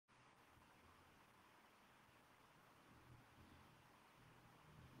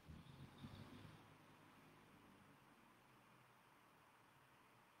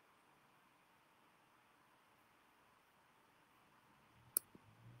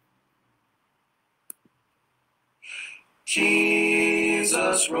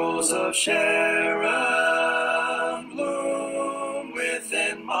Jesus, Rose of Sharon, bloom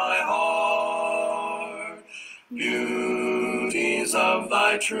within my heart. Beauties of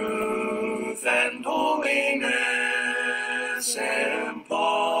thy truth and holiness impart,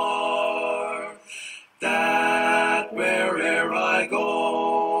 that where'er I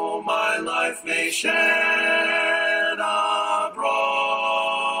go, my life may shed abroad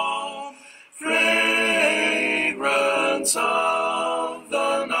fragrance of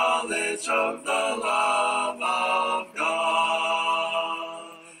the knowledge of the love of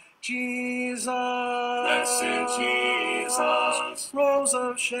God. Jesus, blessed Jesus, Rose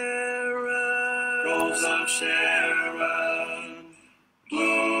of Sharon, Rose of Sharon,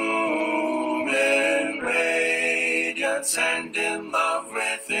 bloom in radiance and in love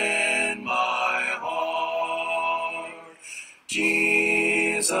within my heart.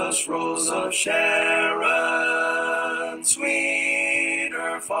 Jesus, Rose of Sharon,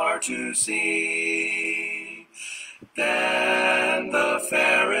 sweeter far to see than the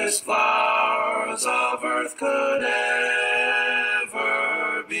fairest flowers of earth could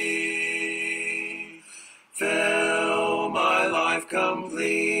ever be. Fill my life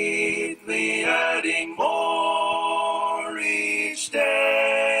completely, adding more each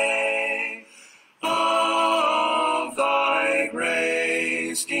day of thy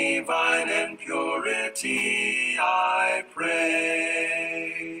grace divine and purity, I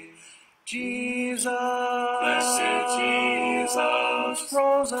pray. Jesus, blessed Jesus,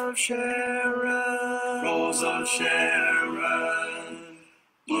 Rose of Sharon, Rose of Sharon,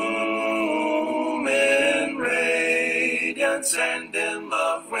 bloom in radiance and in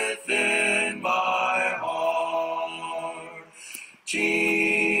love within my heart.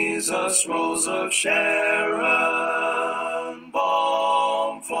 Jesus, Rose of Sharon,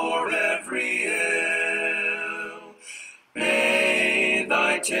 balm for every ill, may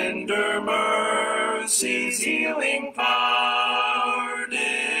thy tender mercies healing power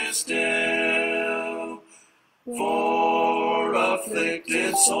distill for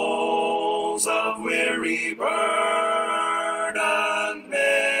afflicted souls of weary burdened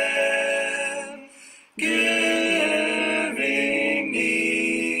men, giving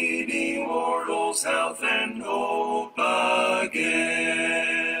needy mortals health and hope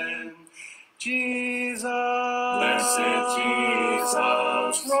again. Jesus, blessed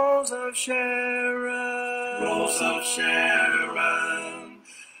Jesus, Rose of Sharon, Rose of Sharon,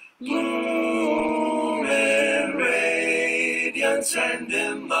 bloom in radiance and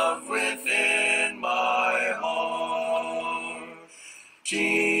in love within my heart.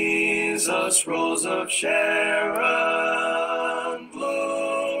 Jesus, Rose of Sharon,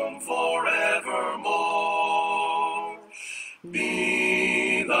 bloom forevermore.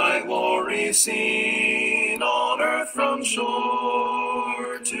 Be thy glory seen on earth from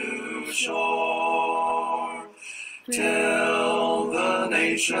shore to shore, till the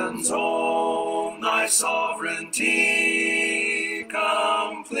nations own thy sovereignty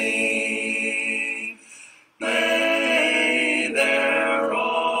complete. Lay their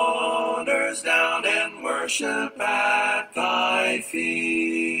honors down and worship at thy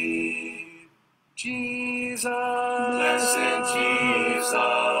feet. Jesus, blessed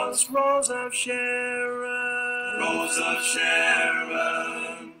Jesus, Rose of Sharon, Rose of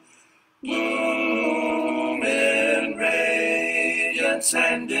Sharon, bloom in radiance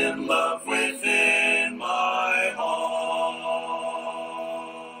and in love within my heart.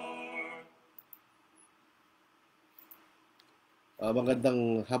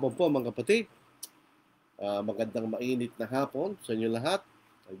 Magandang hapon po mga kapatid. Magandang mainit na hapon sa inyo lahat.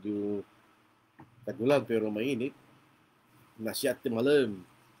 Medyo tagulan pero mainit. Nasyat malam.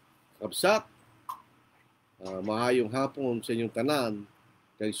 Kabsat. Mahayong hapon sa inyong tanan.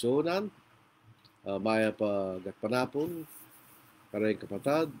 Kaisonan. Maya pa gatpanapon. Karayang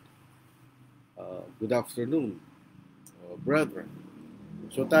kapatad. Good afternoon, brethren.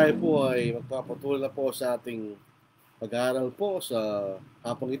 So tayo po ay magpapatuloy na po sa ating pag-aaral po sa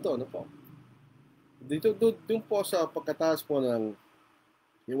hapong ito, ano po? Dito doon po sa pagkataas po ng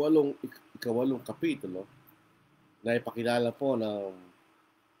ikawalong kapitulo na ipakilala po ng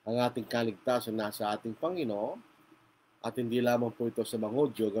ang ating kaligtasan nasa ating Panginoon at hindi lamang po ito sa mga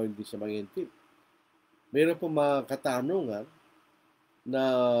Hudyo, gawin din sa mga Hentil. Meron po mga katanungan na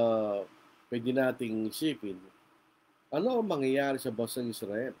pwede nating isipin. Ano ang mangyayari sa bansang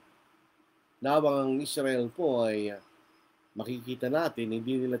Israel? Nawang ang Israel po ay makikita natin,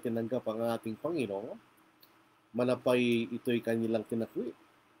 hindi nila tinanggap ang ating Panginoon, manapay ito'y kanilang tinakwil.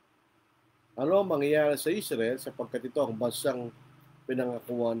 Ano ang mangyayari sa Israel sapagkat ito ang bansang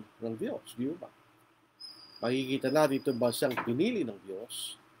pinangakuan ng Diyos, di ba? makikita natin itong bansang pinili ng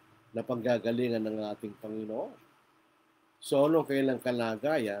Diyos na panggagalingan ng ating Panginoon. So, anong kailang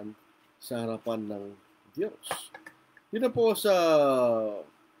kalagayan sa harapan ng Diyos? Dito po sa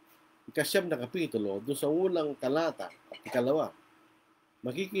ikasyam na kapitulo, doon sa unang talata at ikalawa,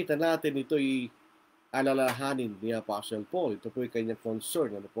 makikita natin ito'y alalahanin ni Apostle Paul. Ito po ay kanyang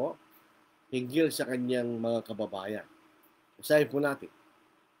concern, hinggil sa kanyang mga kababayan. Basahin po natin.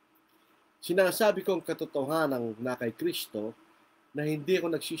 Sinasabi kong katotohanan na kay Kristo na hindi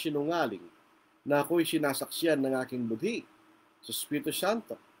ako nagsisinungaling, na ako'y sinasaksiyan ng aking budhi sa Espiritu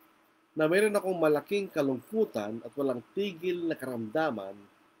Santo, na mayroon akong malaking kalungkutan at walang tigil na karamdaman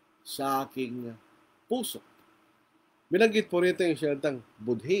sa aking puso. Binanggit po rito yung salitang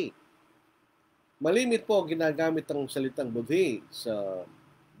budhi. Malimit po ginagamit ang salitang budhi sa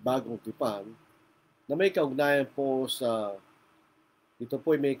Bagong Tipan na may kaugnayan po sa ito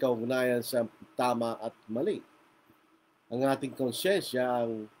po ay may kaugnayan sa tama at mali. Ang ating konsyensya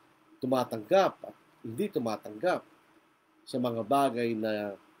ang tumatanggap at hindi tumatanggap sa mga bagay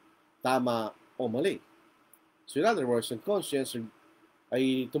na tama o mali. So in other words, ang conscience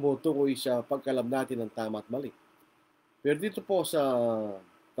ay tumutukoy sa pagkalam natin ng tama at mali. Pero dito po sa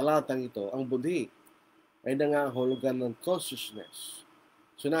talatang ito, ang budhi ay nangangahulugan ng consciousness.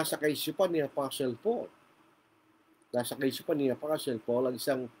 So nasa kaisipan ni Apostle Paul. Nasa kaisipan ni Apostle Paul ang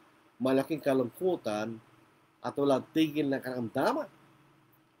isang malaking kalungkutan at walang tigil na karamdaman.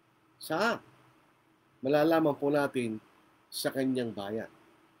 Saan? Malalaman po natin sa kanyang bayan.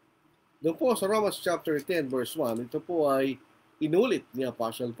 Doon po sa Romans chapter 10 verse 1, ito po ay inulit ni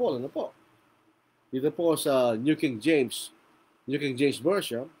Apostle Paul. Ano po? Dito po sa New King James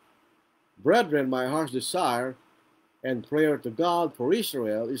Version, Brethren, my heart's desire and prayer to God for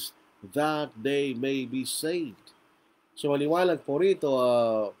Israel is that they may be saved. So maliwanag po rito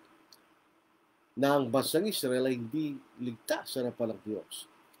na ang bansang Israel ay hindi ligtas sa harapan ng Diyos.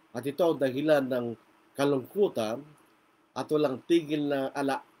 At ito ang dahilan ng kalungkutan at walang tigil na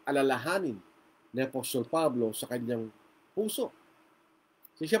alalahanin ni Apostol Pablo sa kanyang puso.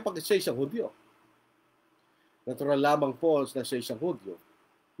 Siya pag sa isang Hudyo. Natural lamang po na sa isang Hudyo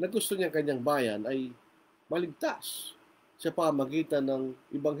na gusto niya kanyang bayan ay maligtas sa pamagitan ng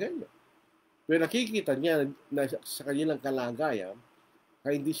Ebanghelyo. Pero nakikita niya na sa kanilang kalagayan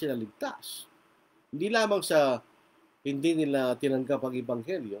ay hindi sila ligtas. Hindi lamang sa hindi nila tinanggap ang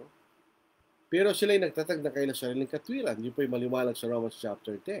Ebanghelyo, pero sila ay nagtatag na kailang sariling katwiran. Yun po ay maliwalag sa Romans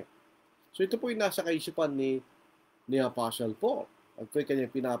chapter 10. So ito po ay nasa kaisipan ni Apostle Paul. At ito ay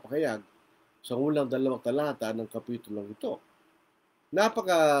kanyang pinapakayag sa unang 2 talata ng kapitulong ito.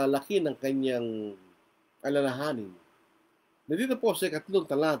 Napakalaki ng kanyang alalahanin. Na dito po sa 3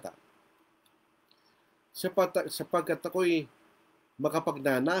 talata, sapagkat ako'y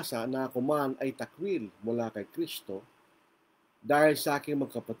makapagnanasa na ako man ay takwil mula kay Kristo dahil sa aking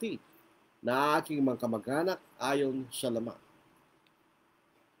magkapatid na aking mga kamag-anak ayon sa laman.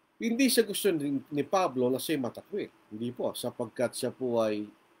 Hindi siya gusto ni Pablo na siya matakwil. Hindi po, sapagkat siya po ay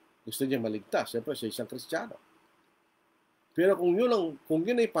gusto niya maligtas. Siyempre, siya isang Kristiyano. Pero kung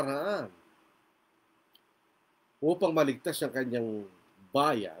yun ay paraan upang maligtas ang kanyang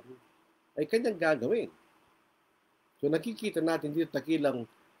bayan, ay kanyang gagawin. So nakikita natin dito takilang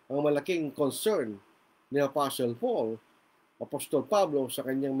ang malaking concern ni Apostol Pablo sa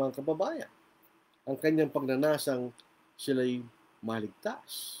kanyang mga kababayan. Ang kanyang pagnanasang sila'y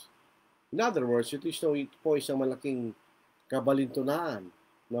maligtas. In other words, ito po isang malaking kabalintunaan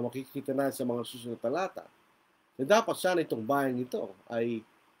na makikita natin sa mga susunod talata. Na dapat sana itong bayan ito ay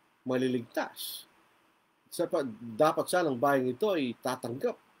maliligtas. Dapat sana ang bayan ito ay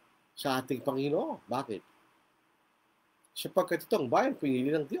tatanggap sa ating Panginoon. Bakit? Sapagkat itong bayan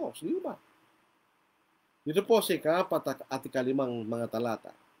pinili ng Diyos, di ba? Dito po sa 4 at 5 mga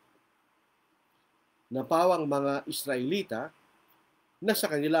talata. Napawang mga Israelita na sa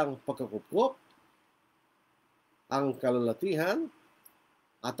kanilang pagkakukup, ang kalalatihan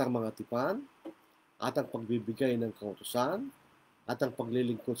at ang mga tipan, at ang pagbibigay ng kautusan, at ang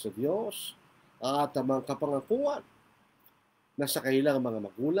paglilingkod sa Diyos, at ang mga kapangakuan na sa kanilang mga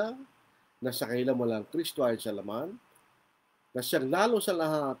magulang, na sa kanilang walang Kristo ayon sa laman, na siyang lalo sa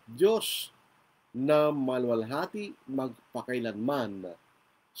lahat Diyos na malwalhati magpakailanman.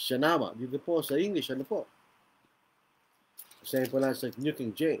 Siya nama. Dito po sa English, ano po? Sabi po lang sa New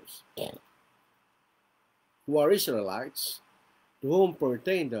King James. Who are Israelites, to whom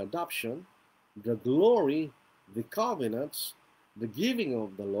pertain the adoption, the glory, the covenants, the giving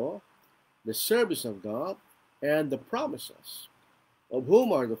of the law, the service of God, and the promises, of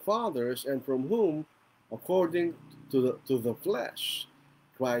whom are the fathers, and from whom, according to the flesh,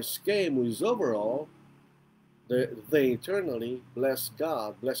 Christ came, who is over all, they eternally bless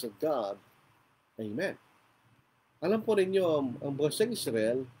God, blessed God. Amen. Alam po ninyo, ang bansang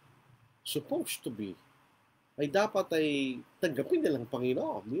Israel, supposed to be, ay dapat ay tanggapin nilang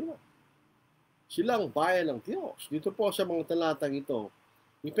Panginoon. Di ba? Sila ang bayan ng Diyos. Dito po sa mga talatang ito,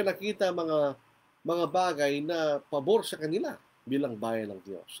 ipinakita mga bagay na pabor sa kanila bilang bayan ng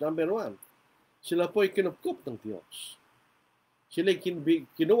Diyos. Number one, sila po ay kinupkup ng Diyos. Sila ay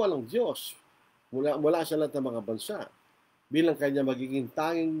kinuha ng Diyos mula sa lahat ng mga bansa bilang kanya magiging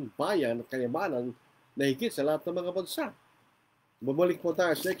tanging bayan at kayamanan na higit sa lahat ng mga bansa. Bumalik po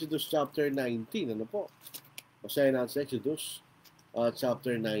tayo sa Exodus chapter 19. Ano po? Basahin natin sa Exodus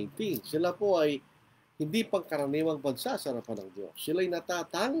chapter 19. Sila po ay hindi pangkaraniwang bansa sa harapan ng Diyos. Sila ay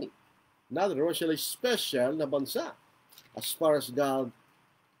natatangi. In other words, sila ay special na bansa as far as God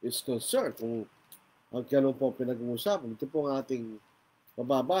is concerned. Kung ang ganun po pinag-uusapan, ito po ang ating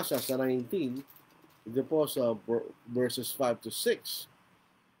mababasa sa 19, ito po sa verses 5 to 6.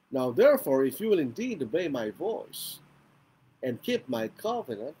 Now therefore, if you will indeed obey my voice and keep my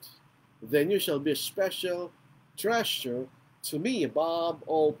covenant, then you shall be a special treasure to me above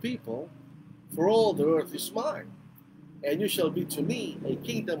all people, for all the earth is mine. And you shall be to me a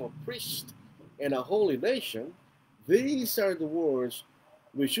kingdom of priests and a holy nation. These are the words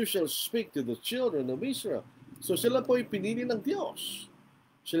which you shall speak to the children of Israel. So sila po ay pinili ng Diyos.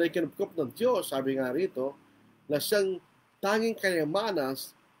 Sila ay kinupkup ng Diyos, sabi nga rito, na siyang tanging kayamanan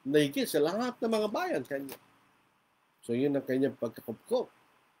na higit sa lahat ng mga bayan kanya. So yun ang kanyang pagkakupkup.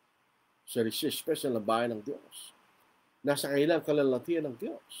 Siya ay special na bayan ng Diyos. Nasa kailang kalalatian ng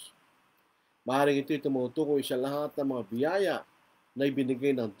Diyos. Maaaring ito'y tumutukoy sa lahat ng mga biyaya na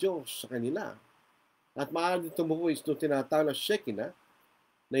ibinigay ng Diyos sa kanila. At maaaring tumutukoy ito tinatawag na Shekinah,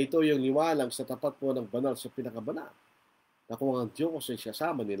 na ito yung liwalang sa tapat po ng banal sa pinakabanal. Na kung ang Diyos ay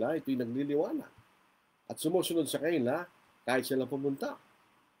siyasama nila, ito'y nagliliwanag. At sumusunod sa kanila kahit sila pumunta.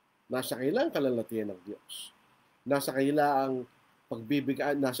 Nasa kanila ang kalalatian ng Diyos. Nasa kanila ang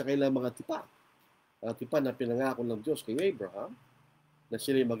pagbibigay, nasa kanila ang mga tipa. Mga tipa na pinangako ng Diyos kay Abraham, na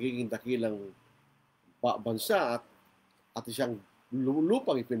sila'y magiging dakilang bansa at isang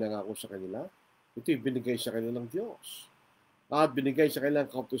lupang ipinangako sa kanila, ito'y binigay sa kanila ng Diyos. At binigay sa kanilang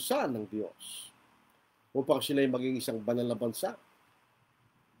kautusan ng Diyos upang sila'y maging isang banal na bansa.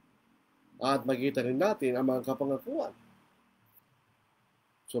 At makikita rin natin ang mga kapangakuan.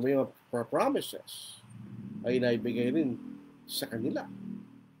 So may mga promises ay naibigay rin sa kanila.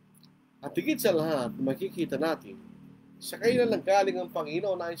 At higit sa lahat, makikita natin, sa kanila lang galing ang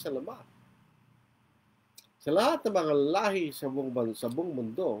Panginoon ayon sa laman. Sa lahat ng mga lahi sa buong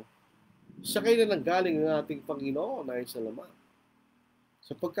mundo, sa kanila lang galing ang ating Panginoon ayon sa laman.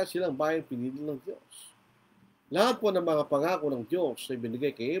 Sapagkat silang bayan pinili ng Diyos. Lahat po ng mga pangako ng Diyos na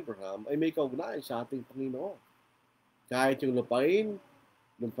binigay kay Abraham ay may kaugnayan sa ating Panginoon. Kahit yung lupain,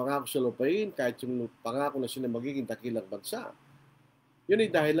 yung pangako sa lupain, kahit yung pangako na sila magiging dakilang bansa, yun ay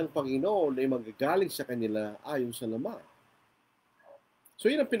dahil ang Panginoon ay magagaling sa kanila ayon sa laman. So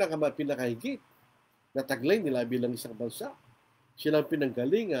yun ang pinakahigit na taglay nila bilang isang bansa. Silang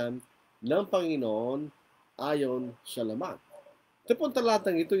pinanggalingan ng Panginoon ayon sa laman. Ito pong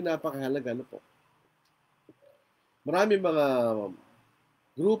talatang ito ay napakahalaga na po. Maraming mga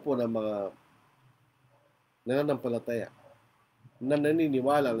grupo ng mga nananampalataya na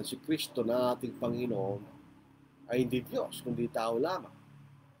naniniwala na si Kristo na ating Panginoon ay hindi Diyos, kundi tao lamang.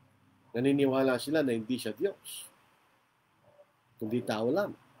 Naniniwala sila na hindi siya Diyos, kundi tao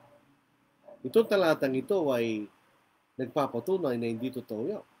lamang. Itong talatang ito ay nagpapatunay na hindi totoo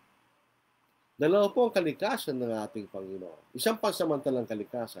yun. Dalawa po ang kalikasan ng ating Panginoon. Isang pansamantalang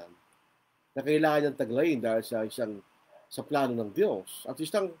kalikasan na kailangan niyang taglayin dahil sa plano ng Diyos at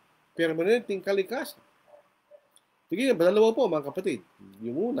isang permanenteng kalikasan. Tingnan, dalawa po mga kapatid.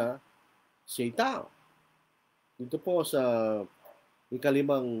 Yung una, siya ay tao. Dito po sa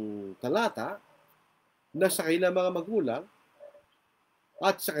ikalimang talata, na sa kanilang mga magulang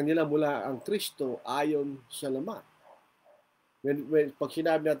at sa kanila mula ang Kristo ayon sa laman. Pag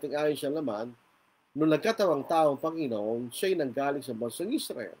sinabi natin ayon sa laman, nung nagkatawang tao ang Panginoon, siya'y nanggaling sa bansang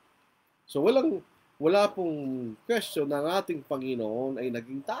Israel. So wala pong question na ang ating Panginoon ay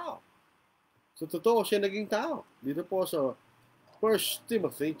naging tao. So totoo siya naging tao. Dito po sa 1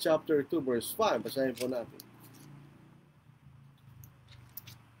 Timothy chapter 2 verse 5, basahin po natin.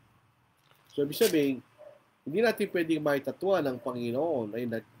 So ibig sabihin, hindi natin pwedeng maitatwa ng Panginoon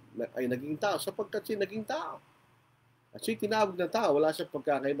ay naging tao sapagkat siya naging tao. At siya tinawag na tao, wala siyang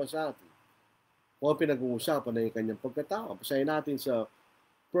pagkakaiba sa atin. Kung pinag-uusapan na yung kanyang pagkatao. Basahin natin sa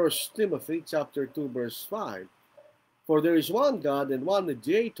 1 Timothy chapter 2 verse 5. For there is one God and one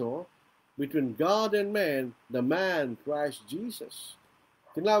mediator between God and man, the man, Christ Jesus.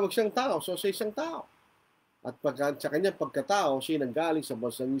 Tinawag siyang tao, so siya isang tao. At sa kanyang pagkatao, siya nanggaling sa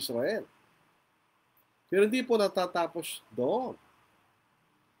bansang Israel. Pero hindi po natatapos doon.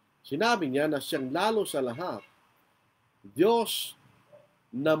 Sinabi niya na siyang lalo sa lahat, Diyos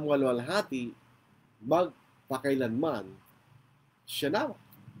na walwalhati, magpakailanman siya na.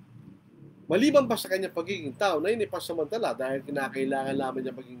 Maliban pa sa kanyang pagiging tao na inipasamantala dahil kinakailangan lamang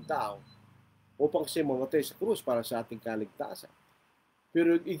niya pagiging tao upang siya mamatay sa krus para sa ating kaligtasan.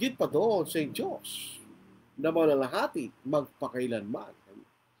 Pero igit pa doon sa Diyos na malalahati magpakailanman.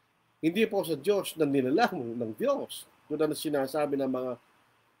 Hindi po sa Diyos na nilalang ng Diyos. Tulad na sinasabi ng mga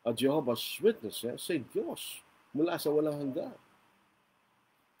Jehovah's Witnesses, sa Diyos mula sa walang hanggan.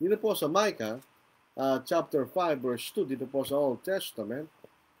 Dito po sa Micah, chapter 5, verse 2, dito po sa Old Testament,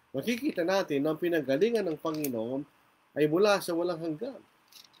 makikita natin na ang pinanggalingan ng Panginoon ay mula sa walang hanggan.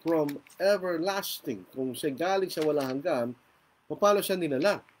 From everlasting. Kung siya galing sa walang hanggan, paano siya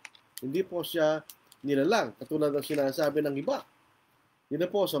nilalang? Hindi po siya nilalang, katulad ng sinasabi ng iba. Dito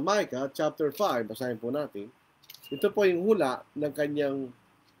po sa Micah, chapter 5, basahin po natin. Ito po yung hula ng kanyang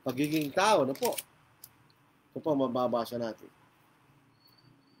pagiging tao na po. Ito po mababasa natin.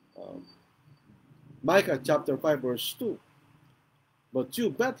 Micah chapter 5 verse 2. But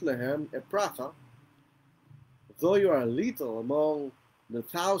you, Bethlehem, Ephrathah, though you are little among the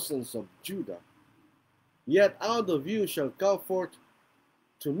thousands of Judah, yet out of you shall come forth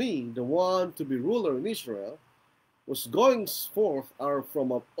to me the one to be ruler in Israel, whose goings forth are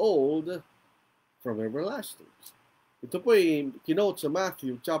from of old, from everlasting. Ito po ay kinote sa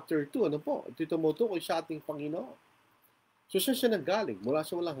Matthew chapter 2. Ano po? Ito tumutukoy sa ating Panginoon. So siya nanggaling mula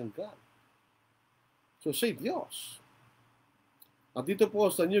sa walang hanggan. So say Diyos. At dito po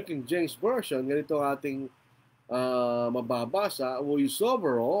sa New King James Version, ganito ating mababasa, who is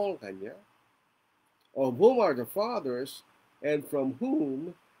over all, kanya, of whom are the fathers, and from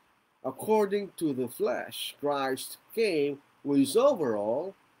whom, according to the flesh, Christ came, who is over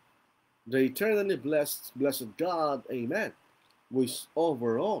all, the eternally blessed God, Amen, who is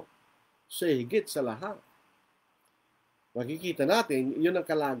over all, sa higit sa lahat. Makikita natin, yun ang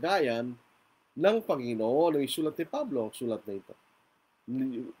kalagayan ng Panginoon, ng isulat ni Pablo, ang sulat na ito.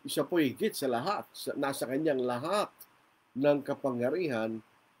 Isa po higit sa lahat, nasa kanyang lahat ng kapangyarihan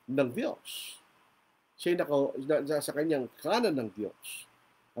ng Diyos. Siya nasa kanyang kanan ng Diyos,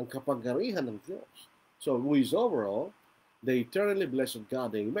 ang kapangyarihan ng Diyos. So, who is over all, the eternally blessed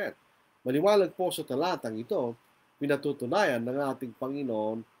God, Amen. Maliwanag po sa talatang ito, pinatutunayan ng ating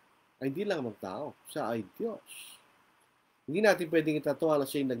Panginoon ay hindi lang ng tao, siya ay Diyos. Hindi natin pwedeng itatawa na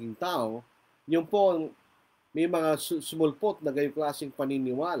siya naging tao. Yung po, may mga sumulpot na gayong klaseng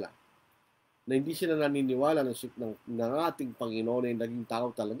paniniwala na hindi sila naniniwala ng ating Panginoon ay naging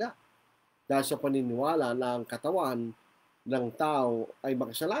tao talaga. Dahil sa paniniwala na ang katawan ng tao ay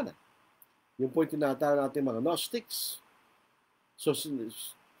makasalanan. Yung po yung tinatawag natin mga Gnostics. So,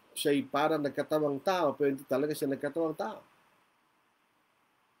 siya'y parang nagkatawang tao, pero hindi talaga siya nagkatawang tao.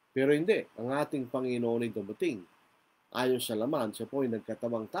 Pero hindi. Ang ating Panginoon ay dumating. Ayon sa laman, siya po ay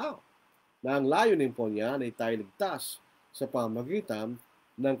nagkatawang tao. Na ang layunin po niya ay tayo ligtas sa pamagitan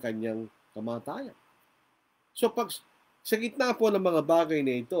ng kanyang kamatayan. So, pag sa gitna po ng mga bagay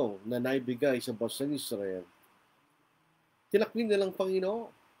na ito na naibigay sa bansang Israel, tinakwil nilang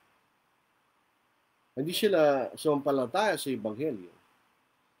Panginoon. Hindi sila sumampalataya sa Ebanghelyo.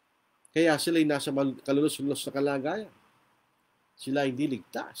 Kaya sila'y nasa kalulus-lulos na kalagayan. Sila hindi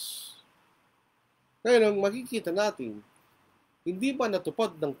ligtas. Kaya nang makikita natin, hindi ba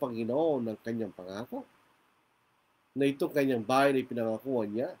natupad ng Panginoon ng kanyang pangako? Na itong kanyang bayan ay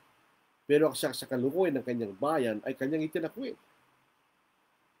pinangakuan niya, pero sa kalukuyan ng kanyang bayan ay kanyang itinakwil.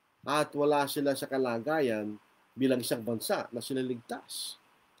 At wala sila sa kalagayan bilang isang bansa na sila ligtas.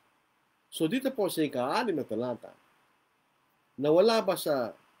 So dito po sa ika-6 na talata, nawala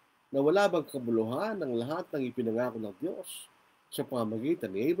bang kabuluhan ng lahat ng ipinangako ng Diyos sa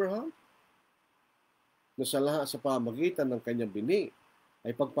pamagitan ni Abraham? Na sa pamagitan ng kanyang bini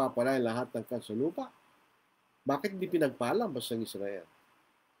ay pagpapalain lahat ng kansalupa? Bakit hindi pinagpala ang bansang Israel?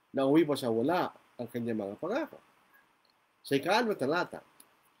 Nauwi ba sa wala ang kanyang mga pangako? Sa ika-6 na talata,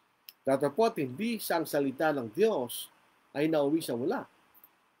 datapot hindi sa ang salita ng Diyos ay nauwi sa wala,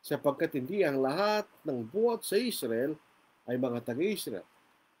 sapagkat hindi ang lahat ng buhat sa Israel ay mga taga-Israel.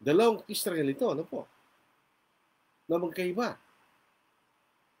 Dalawang Israel ito, ano po? Na magkaiba.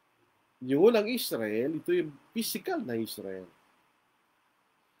 Yung unang Israel, ito yung physical na Israel.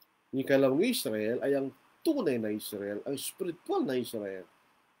 Yung ikalawang Israel ay ang tunay na Israel, ang spiritual na Israel.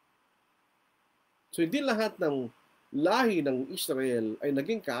 So, hindi lahat ng lahi ng Israel ay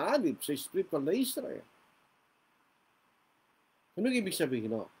naging kaanib sa spiritual na Israel. Anong ibig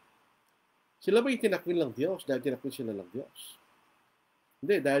sabihin no? Sila ba'y tinakwil ng Diyos dahil tinakwil sila ng Diyos?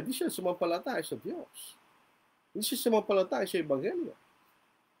 Hindi, dahil di sila sumampalataya sa Diyos. Hindi sila sumampalataya sa Ebanghelyo.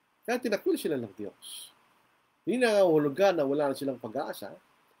 Kaya tinakwil sila ng Diyos. Hindi nangangahulugan na wala na silang pag-asa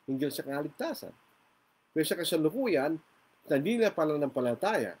hinggil sa kaligtasan. Pero sa kasalukuyan, na hindi na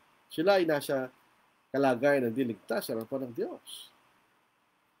pananampalataya, sila ay nasa kalagayan ng diligtas sa harapan ng Diyos.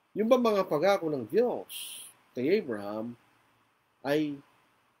 Yung ba mga pangako ng Diyos kay Abraham ay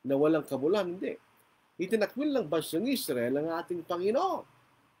nawalang kabuluhan? Hindi. Itinakwil ng bansang Israel ang ating Panginoon.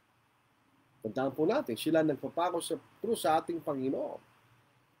 Tandaan po natin, sila nagpapako sa krus sa ating Panginoon.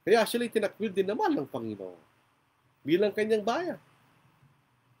 Kaya sila itinakwil din naman ng Panginoon bilang kanyang bayan.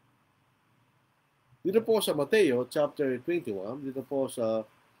 Dito po sa Mateo chapter 21, dito po sa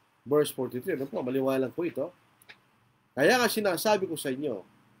verse 43, ano po, maliwanag po ito. Kaya nga sinasabi ko sa inyo,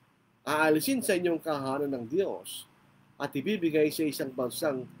 aalisin sa inyong kahanan ng Diyos at ibibigay sa isang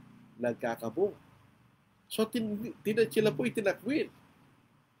bansang nagkakabunga. So, sila po itinakwil.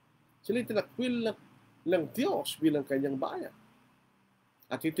 Sila itinakwil ng Diyos bilang kanyang bayan.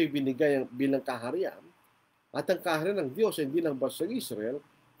 At ito'y binigay bilang kaharian. At ang kaharian ng Diyos ay hindi lang bansang Israel,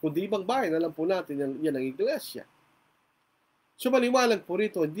 kundi ibang bayan. Alam po natin yan ang iglesia. So, maliwanag po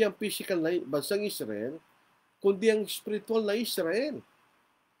rito, hindi ang physical na bansang Israel, kundi ang spiritual na Israel.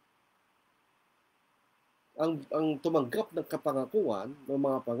 Ang tumanggap ng kapangakuan ng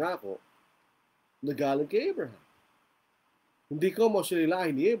mga pangako na galing kay Abraham. Hindi ko mo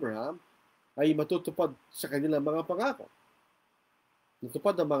sililahin ni Abraham ay matutupad sa kanilang mga pangako.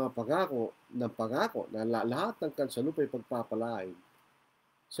 Natupad ang mga pangako na lahat ng kansalupay pagpapalain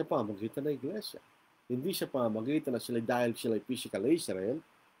sa pamamagitan ng iglesia. Hindi sa pamamagitan na sila dahil sila physical Israel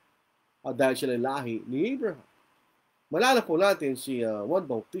at dahil sila lahi ni Abraham. Malala po natin si Juan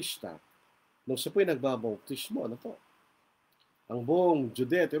Bautista nung siya po'y nagbabautismo. Ano to? Ang buong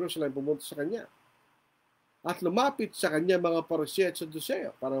Judea at Jerusalem pumunta sa kanya. At lumapit sa kanya mga pariseo at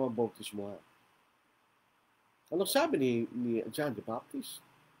Saduseo para mabautismohan. Anong sabi ni John the Baptist?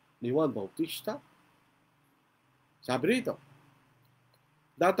 Ni Juan Bautista? Sabi rito,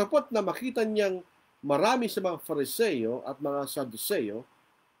 datapot na makita niyang marami sa mga Fariseo at mga Saduseo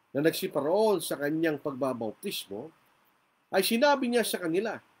na nagsiparoon sa kanyang pagbabautismo, ay sinabi niya sa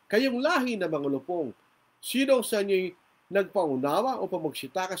kanila, kayong lahi na mga lupong, sino sa inyo'y nagpaunawa o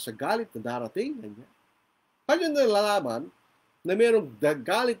pamagsitaka sa galit na darating na niya? Paano nalalaman na mayroong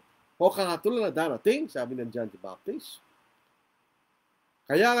galit o kahatulan na darating, sabi ng John the Baptist?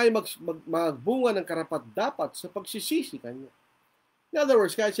 Kaya nga'y magbunga ng karapat-dapat sa pagsisisi kanya. In other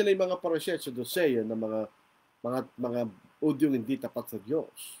words, kahit sila yung mga pariseo at Saduseo na mga udyong hindi tapat sa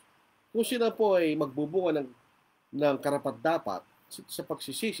Diyos, kung sila po ay magbubunga ng karapat-dapat sa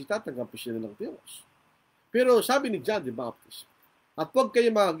pagsisisi, tatanggapin sila ng Diyos. Pero sabi ni John the Baptist, at huwag kayo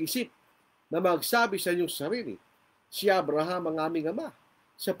mag-isip na magsabi sa inyong sarili, si Abraham ang aming ama,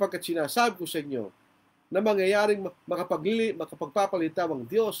 sapagkat sinasabi ko sa inyo na mangyayaring makapagpapalitaw ang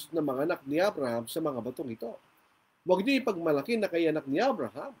Diyos ng mga anak ni Abraham sa mga batong ito. Huwag niyo ipagmalaki na kayo anak ni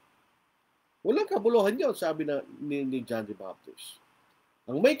Abraham. Walang kabuluhan yun, sabi ni John the Baptist.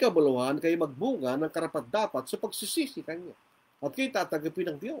 Ang may kabuluhan, kayo magbunga ng karapat-dapat sa pagsisisi kanya. At kayo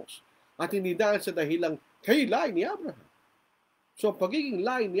tatanggapin ng Diyos. At hindi dahil sa dahilang kayo lahi ni Abraham. So, ang pagiging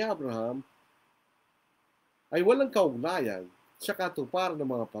lahi ni Abraham ay walang kaugnayan sa katuparan ng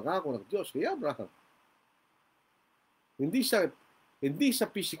mga pangako ng Diyos kay Abraham. Hindi sa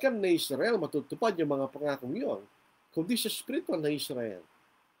pisikal na Israel matutupad yung mga pangakong yun, kundi sa spiritual na Israel.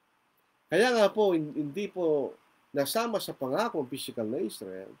 Kaya nga po, hindi po nasama sa pangako ang pisikal na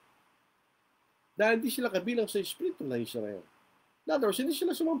Israel dahil hindi sila kabilang sa spiritual na Israel. In other words, hindi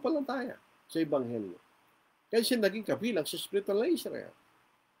sila sumampalataya sa Ebanghelyo. Kaya sila naging kabilang sa spiritual na Israel.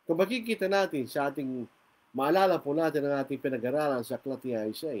 Kung makikita natin sa ating maalala po natin ang ating pinag-aralan sa aklat ni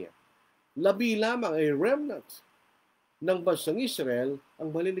Isaiah, 11 lamang ay remnant ng bansang Israel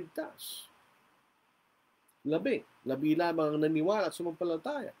ang maliligtas. 11 lamang ang naniwala at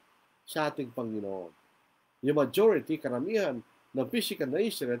sumampalataya sa ating Panginoon. Yung majority, karamihan ng physical na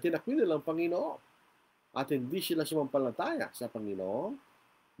Israel, tinakwil nilang Panginoon. At hindi sila sumampalataya sa Panginoon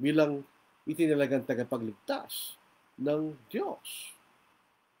bilang itinalagang tagapagligtas ng Diyos.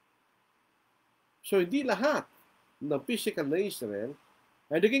 So, hindi lahat ng physical na Israel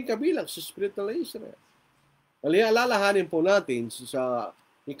ay naging kabilang sa spiritual na Israel. Alalahanin po natin sa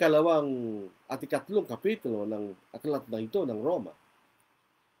ikalawang at ikatlong kapitulo ng aklat na ito ng Roma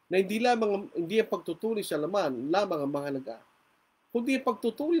na hindi ang pagtuturi sa laman lamang ang mahalaga, kundi ang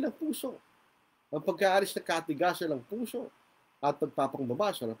pagtuturi ng puso. ang pagkaalis na katigasan ng puso at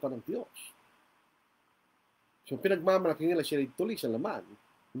pagpapangbaba sa harapan ng Diyos. So pinagmamalaki nila sila tuli sa laman.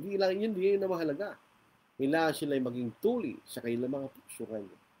 Hindi lang yun, hindi yun na mahalaga. Kailangan sila maging tuli sa kanilang mga puso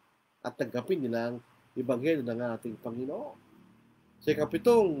kanya. At tanggapin nila ang Ebanghelyo ng ating Panginoon. Sa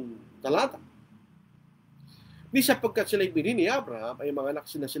ikapitong talata, di sapagkat sila ibini ni Abraham ay mga anak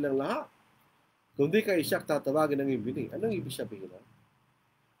sila silang lahat. Kung di ka Isaac tatawagin ng ibini, anong ibig sabihin na?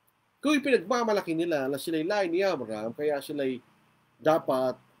 Kung ipinagmamalaki nila na sila'y lahi ni Abraham, kaya sila'y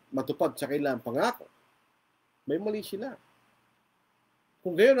dapat matupad sa kailang pangako, may mali sila.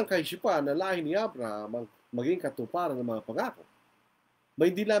 Kung gayon ang kaisipan na lahi ni Abraham ang maging katuparan ng mga pangako,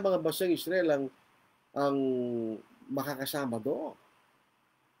 may hindi lang mga basang Israel ang makakasama doon.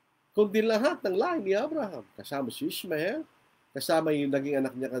 Kundi lahat ng lahi ni Abraham, kasama si Ishmael, kasama yung naging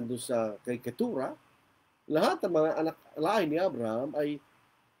anak niya doon sa kay Ketura, lahat ng mga anak lahi ni Abraham ay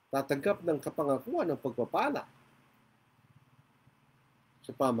tatanggap ng kapangakuan ng pagpapala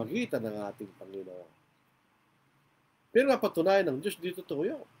sa pamagitan ng ating Panginoon. Pero napatunayan ng Diyos dito totoo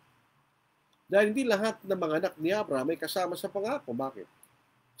yun. Dahil hindi lahat ng mga anak ni Abraham ay kasama sa pangako. Bakit?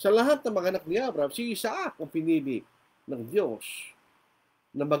 Sa lahat ng mga anak ni Abraham, si Isaac ang pinili ng Diyos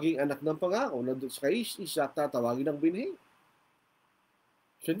na maging anak ng pangako na sa kay Isaac tatawagin ng binhi.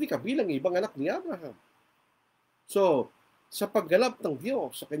 So hindi kabilang ibang anak ni Abraham. So, sa paggalap ng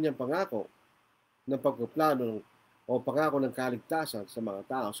Diyos sa kanyang pangako ng pagpaplano o pangako ng kaligtasan sa mga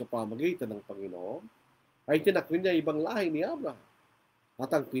tao sa pamagitan ng Panginoon, ay tinakwil niya ibang lahi ni Abraham.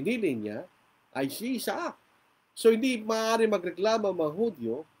 At ang pinili niya ay si Isaac. So hindi maaari magreklamo ang mga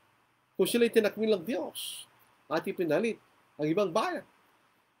Hudyo kung sila'y tinakwil ng Diyos at ipinalit ang ibang bayan.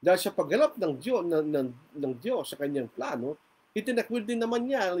 Dahil sa paggalap ng Diyos sa kanyang plano, itinakwil din naman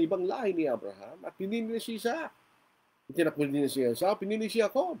niya ang ibang lahi ni Abraham at pinili si Isaac. Itinakwil din siya sa pinili si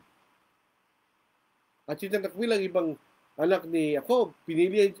Jacob. At itinakwil ang ibang anak ni Jacob,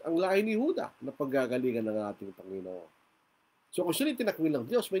 pinili ang lahi ni Juda na paggagalingan ng ating Panginoon. So kung sila tinakwil ng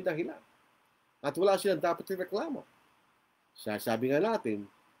Diyos, may dahilan. At wala silang dapat ireklamo. Sabi nga natin,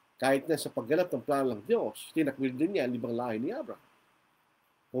 kahit na sa pagganap ng plano ng Diyos, tinakwil din niya ang ibang lahi ni Abraham.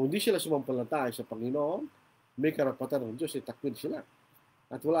 Kung hindi sila sumampalataya sa Panginoon, may karapatan ng Diyos, itakwil sila.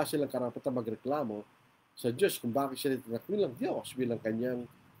 At wala silang karapatan magreklamo sa Diyos kung bakit sila tinakwil ng Diyos bilang kanyang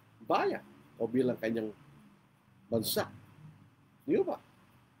bayan o bilang kanyang bansa. Di ba?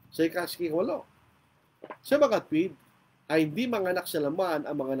 Sa ika-8, sa mga tweed, ay hindi mga anak sa laman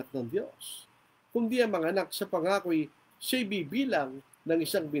ang mga anak ng Diyos, kundi ang mga anak sa pangako'y siya'y bibilang ng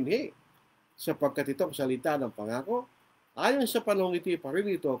isang binhi, sapagkat itong salita ng pangako, ayon sa panahong ito,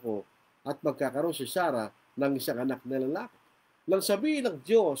 paririto ako at magkakaroon si Sarah ng isang anak na lalaki. Nang sabihin ng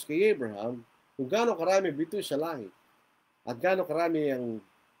Diyos kay Abraham kung gaano karami bitoy sa langit at gaano karami ang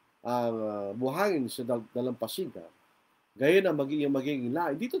buhangin sa dalampasigan, gayon ang magiging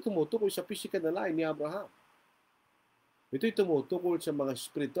lahi. Dito tumutukoy sa pisikal na lahi ni Abraham. Ito'y tumutukoy sa mga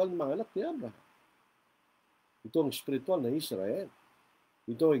spiritual na mga anak ni Abraham. Ito ang spiritual na Israel.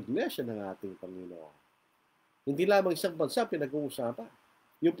 Ito ang iglesia ng ating Panginoon. Hindi lamang isang bansa pinag-uusapan.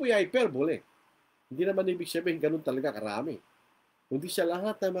 Yun po ay hyperbole. Hindi naman ibig sabihin ganun talaga karami. Kundi sa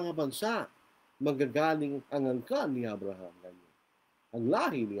lahat ng mga bansa, manggagaling ang angkan ni Abraham. Ang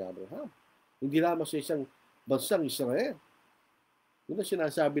lahi ni Abraham. Hindi lamang sa isang bansang Israel. Yun ang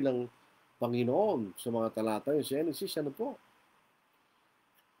sinasabi ng Panginoon sa mga talata yun. Sa Genesis, ano po?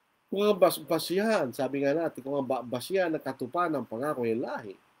 Kung ang basihan, sabi nga natin, kung ang basihan ng katuparan ng pangako ay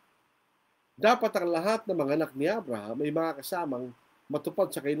lahi, dapat ang lahat ng mga anak ni Abraham ay mga kasamang matupad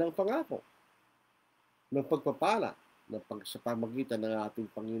sa kanilang pangako ng pagpapala sa pamagitan ng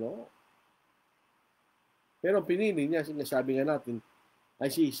ating Panginoon. Pero ang pinili niya, sinasabi nga natin, ay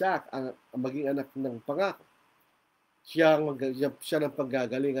si Isaac ang maging anak ng pangako. Siya ng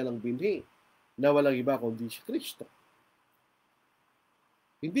paggagalingan ng binhi na walang iba kundi si Kristo.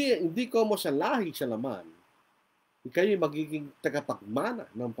 Hindi ko mo sa lahi sa laman, kayo magiging tagapagmana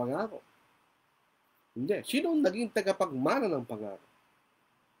ng pangako. Hindi. Sino ang naging tagapagmana ng pangako?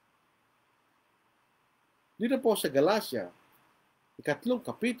 Dito po sa Galacia, 3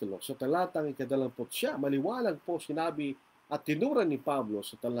 kapitulo, sa talatang 29, maliwalag po sinabi at tinuran ni Pablo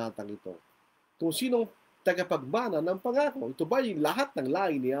sa talatang ito kung sinong tagapagmana ng pangako. Ito ba yung lahat ng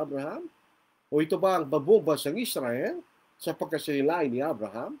lahi ni Abraham? O ito ba ang babubas ng Israel sapagkat siya yung lahi ni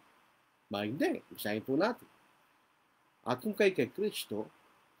Abraham? Hindi. Isahin po natin. At kung kay Kristo,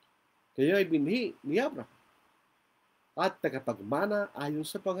 kayo ay binhi ni Abraham at tagapagmana ayon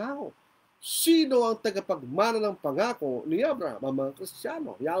sa pangako. Sino ang tagapagmana ng pangako ni Abraham? Ang mga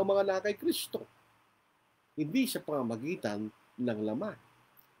Kristiyano, yung mga nakay Kristo. Hindi sa pamamagitan ng laman.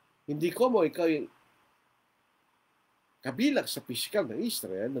 Hindi ko mo ikaw kabilang sa pisikal na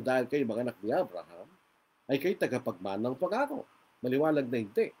Israel na dahil kayo mga anak ni Abraham, ay kayo tagapagmana ng pangako. Maliwalag na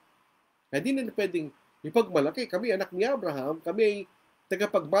hindi. Kaya di nila pwedeng ipagmalaki. Kami anak ni Abraham, kami ay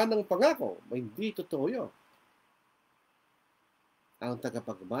tagapagmana ng pangako. Hindi totoo yun. Ang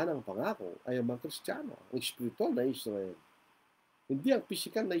tagapagmana ng pangako ay ang mga Kristiyano, ang espiritual na Israel. Hindi ang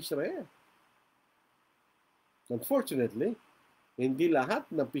pisikal na Israel. Unfortunately, hindi lahat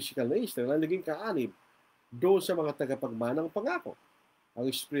ng pisikal na Israel ang naging kaanib doon sa mga tagapagmana ng pangako. Ang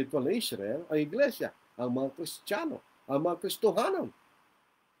spiritual na Israel, ang iglesia, ang mga Kristiyano, ang mga Kristohanon.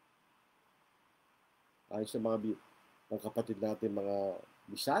 Ayon sa mga kapatid natin, mga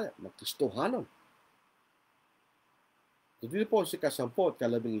Bisaya, mga Kristohanon. Dito po si kasampot,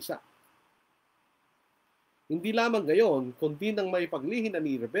 kalabing-isa. Hindi lamang gayon, kundi nang may paglihin na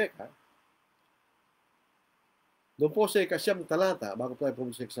ni Rebecca, doon po sa ikasyam talata, bago tayo po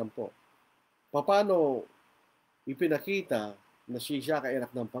sa eksampo, paano ipinakita na siya kay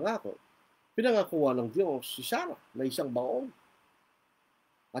anak ng pangako, pinangakuha ng Diyos si Sarah na isang baong.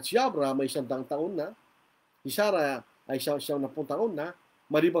 At si Abraham ay 100 taon na, si Sarah ay 90 taon na,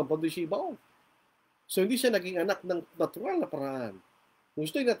 maliban pa doon si baong. So hindi siya naging anak ng natural na paraan. Kung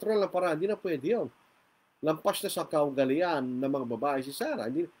gusto yung natural na paraan, hindi na pwede yun. Lampas na sa kaugalian ng mga babae si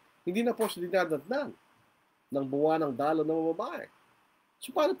Sarah. Hindi na po siya dinadatnan ng buwan ng dalo ng mga babae.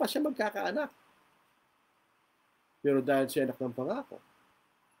 So paano pa siya magkakaanak? Pero dahil siya anak ng pangako,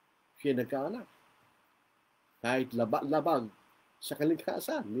 siya nagkaanak. Kahit labag sa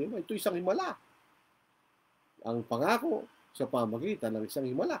kalikasan. Ito isang himala. Ang pangako sa pamagitan ng isang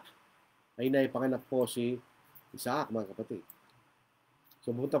himala ay naipanganak po si Isaac, mga kapatid.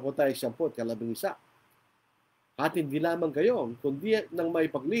 So punta po tayo sa 10, kalabing-isa. At hindi lamang gayon, kundi nang may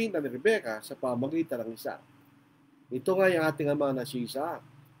paglihin na ni Rebecca sa pamagitan ng isa. Ito nga yung ating ama na si Isaac.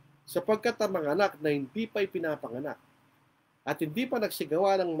 Sapagkat ang mga anak na hindi pa ipinapanganak at hindi pa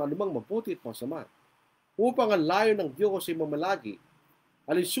nagsigawa ng manumang mabuti at masama, upang ang layo ng Diyos ay mamalagi,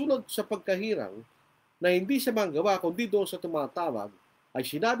 alinsunod sa pagkahirang na hindi siya manggawa kundi doon sa tumatawag, ay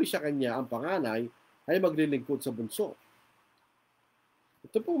sinabi sa kanya ang panganay ay maglilingkod sa bunso.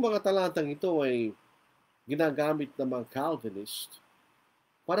 Ito pong mga talatang ito ay ginagamit ng mga Calvinist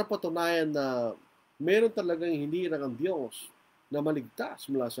para patunayan na meron talagang hinirang ang Diyos na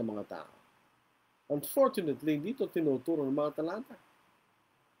maligtas mula sa mga tao. Unfortunately, dito tinuturo ng mga talata.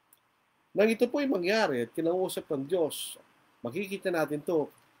 Nang ito po ay mangyari at kinausap ng Diyos, makikita natin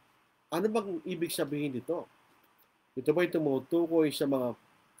to. Ano bang ibig sabihin nito? Ito ba ay tumutukoy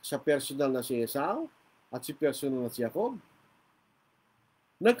sa personal na si Esau at si personal na si Jacob?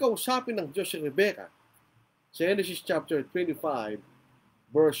 Nagkausapin ng Diyos si Rebecca sa Genesis chapter 25,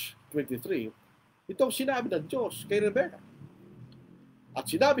 verse 23, itong sinabi ng Diyos kay Rebecca. At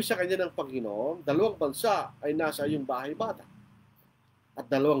sinabi sa kanya ng Panginoon, 2 bansa ay nasa iyong bahay bata. At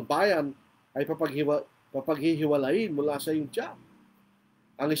 2 bayan ay papaghihiwalayin mula sa iyong tiyan.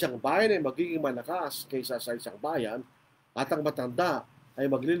 Ang isang bayan ay magiging malakas kaysa sa isang bayan, at ang matanda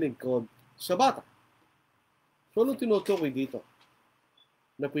ay maglilingkod sa bata. So, anong tinutukoy dito?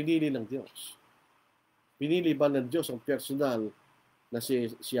 Na pinili ng Diyos. Pinili ba ng Diyos ang personal na si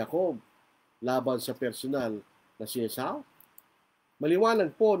Jacob laban sa personal na si Esau?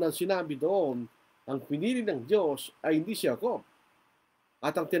 Maliwanag po nang sinabi doon, ang pinili ng Diyos ay hindi si Jacob.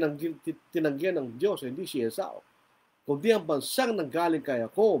 At ang tinanggihan ng Diyos ay hindi si Esau. Kundi ang bansang nanggaling kay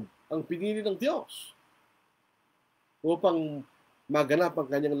Jacob ang pinili ng Diyos upang maganap ang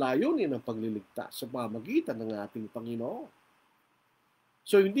kanyang layunin ng pagliligtas sa pamagitan ng ating Panginoon.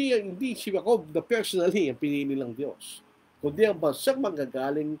 So hindi si Jacob na personally ang pinili ng Diyos, kundi ang bansang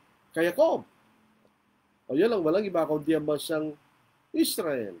manggagaling kay Jacob. O yan lang, walang iba kundi ang bansang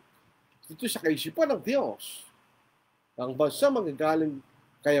Israel. Dito sa kaisipan ng Diyos, ang bansang manggagaling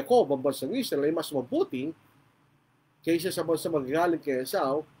kay Jacob, ang bansang Israel, ay mas mabuti kaysa sa bansang manggagaling kay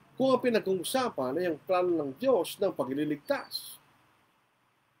Esau, kung ang pinag-uusapan ay ang plano ng Diyos ng pagliligtas.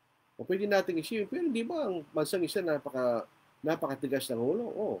 O pwede natin isipin, pero di ba ang bansang Israel napakatigas ng ulo?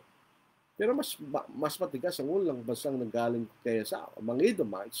 Oo. Pero mas matigas ang ulo ng bansang nanggaling kay Esau, ang mga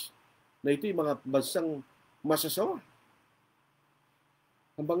Edomites, na ito yung mga bansang masasama.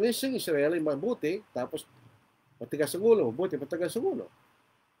 Ang bansang Israel ay mabuti, tapos matigas ang ulo, mabuti, matigas ang ulo.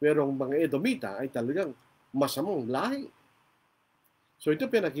 Pero ang mga Edomita ay talagang masamang lahi. So ito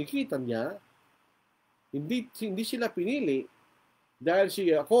pinakikita niya, hindi sila pinili dahil si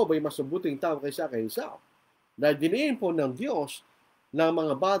Jacob ay mas mabuting tao kaysa kay Esau. Dahil diniin po ng Diyos na ang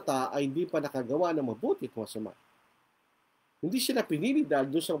mga bata ay hindi pa nakagawa ng mabuti at masama. Hindi sila pinili dahil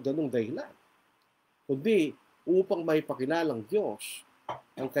doon sa ganung dahilan. Kundi upang may pakilalang Diyos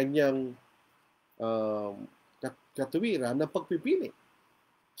ang kanyang katuwiran ng pagpipili.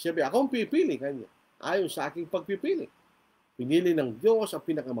 Siyempre, ako ang pipili kanya. Ayon sa aking pagpipili. Pinili ng Diyos ang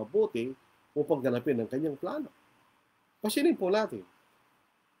pinakamabuti upang ganapin ang kanyang plano. Pasinin po natin.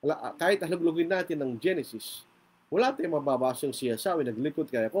 Kahit haluglugin natin ng Genesis, wala tayong mababasang si Esau ay naglingkod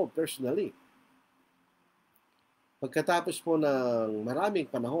kay Jacob personally. Pagkatapos po ng maraming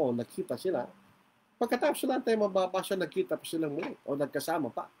panahon, nagkita sila. Pagkatapos lang tayo mababasa, nagkita pa silang muli o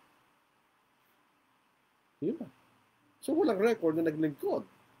nagkasama pa. Yun ba? So walang record na naglingkod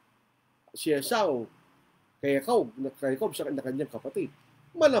si Esau kay Jacob sa kanyang kapatid.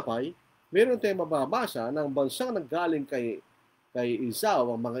 Malapay, meron tayong mababasa ng bansang nanggaling kay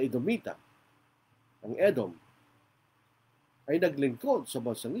Esau, ang mga Edomita, ang Edom, ay naglingkod sa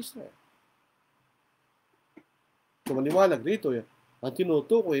bansang Israel. So maliwanag rito, ang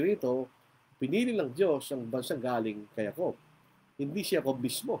tinutukoy rito, pinili ng Diyos ang bansang galing kay Jacob. Hindi si Jacob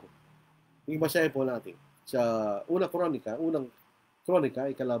mismo. Ibasahin po natin sa unang kronika,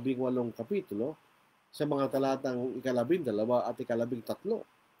 18 kapitulo, sa mga talatang 12 at 13.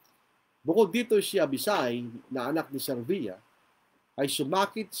 Bukod dito, si Abisai, na anak ni Servia, ay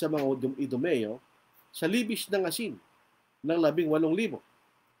sumakit sa mga Idomeo sa libis ng asin ng 18,000.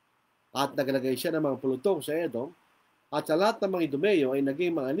 At naglagay siya ng mga pulutong sa Edom, at sa lahat ng mga Idomeo ay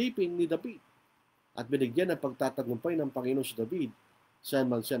naging mga alipin ni David. At binigyan ng pagtatagumpay ng Panginoon si David saan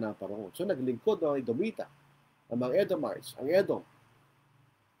man siya naparoon. So naglingkod ng Edomita, ang mga Edomites, ang Edom,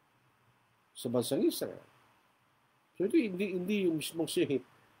 sa bansang Israel. So ito hindi yung mismong si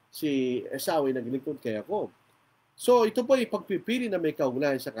Esau ay naglingkod kay Jacob. So ito po ay pagpipili na may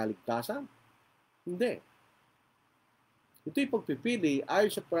kaugnayan sa kaligtasan? Hindi. Ito ay pagpipili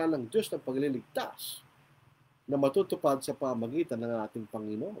ayon sa paraan ng Diyos ng pagliligtas na matutupad sa pamagitan ng ating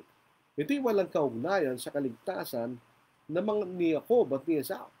Panginoon. Ito ay walang kaugnayan sa kaligtasan ng mga ni Jacob at ni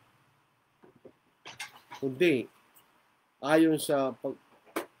Esau. Kundi ayon sa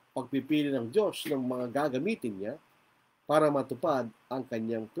pagpipili ng Diyos ng mga gagamitin niya para matupad ang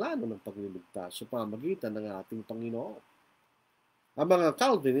kanyang plano ng pagliligtas sa pamagitan ng ating Panginoon. Ang mga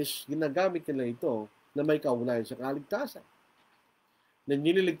Calvinists, ginagamit nila ito na may kaugnayan sa kaligtasan. Na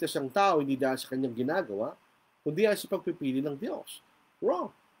nililigtas ang tao hindi dahil sa kanyang ginagawa, kundi dahil sa pagpipili ng Diyos.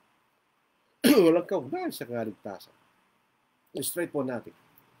 Wrong. Walang kaugnayan sa kaligtasan. Straight po natin.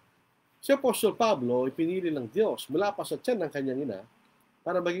 Si Apostol Pablo ay pinili ng Diyos mula pa sa tiyan ng kanyang ina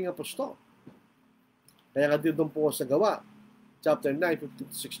para maging apostol. Kaya nga dito po sa Gawa, chapter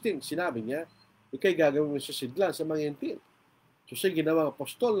 9:15-16, sinabi niya, ikay gagawin mo sa sidlan sa mga Hentil. So siya ginawang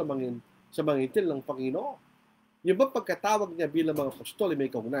apostol sa mga Hentil ng Panginoon. Yung ba pagkatawag niya bilang mga apostol ay may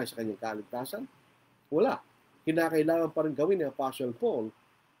kaugnayan sa kanyang kaligtasan? Wala. Kinakailangan pa rin gawin ni Apostle Paul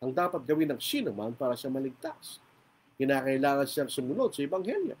ang dapat gawin ng sino man para sa maligtas. Kinakailangan siyang sumunod sa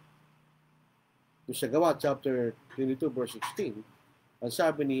Ebanghelyo. Yung sa Gawa, chapter 22, verse 16, ang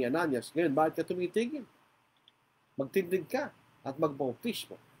sabi ni Ananias, ngayon, bakit ka tumitigil? Magtindig ka at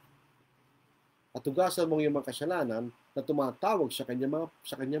magbautismo. At tugasan mong iyong mga kasalanan na tumatawag sa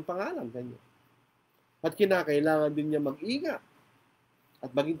kanyang pangalan. Kanya. At kinakailangan din niya mag-ingat at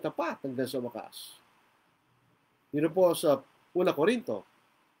maging tapat hanggang sa wakas. Yun po sa 1 Korinto,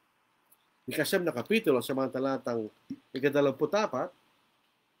 9 na kapitulo sa mga talatang 24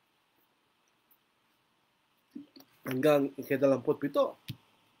 hanggang 27.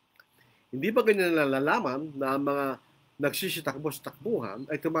 Hindi ba ganyan nalalaman na ang mga nagsisitakbo sa takbuhan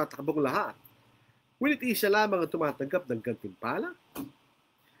ay tumatakbong lahat? Ngunit isa lamang ang tumatanggap ng gantimpala?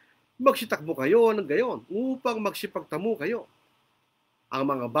 Magsitakbo kayo ng gayon upang magsipagtamo kayo. Ang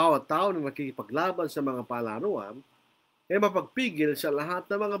mga bawat tao na nakikipaglaban sa mga palaruan ay mapagpigil sa lahat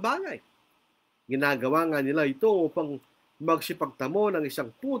ng mga bagay. Ginagawa nga nila ito upang magsipagtamo ng isang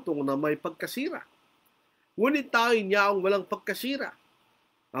putong na may pagkasira. Ngunit tayo niya ang walang pagkasira.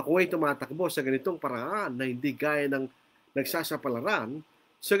 Ako ay tumatakbo sa ganitong paraan na hindi gaya ng nagsasapalaran.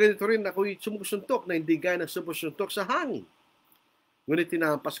 Sa ganito rin ako ay sumusuntok na hindi gaya ng sumusuntok sa hangin. Ngunit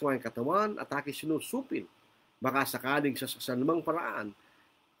tinampas ko ang katawan at aking sinusupil. Baka sakaling sa sanumang paraan,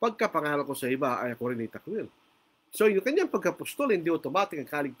 pagkapangaral ko sa iba ay ako rin itakwil. So yung kanyang pagkapostol, hindi automatic ang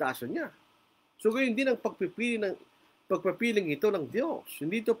kaligtasan niya. So gayon din ang pagpipiling ito ng Diyos.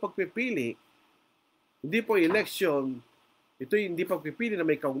 Hindi ito pagpipili, hindi po election, ito hindi pagpipili na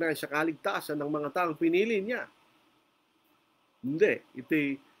may kaugnayan sa kaligtasan ng mga taong pinili niya. Hindi.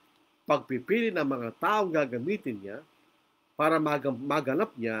 Ito'y pagpipili ng mga taong gagamitin niya para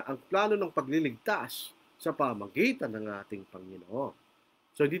maganap niya ang plano ng pagliligtas sa pamagitan ng ating Panginoon.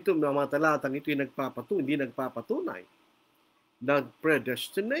 So dito mga talatang ito hindi nagpapatunay ng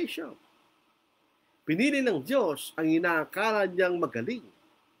predestination. Pinili ng Diyos ang inaakala niyang magaling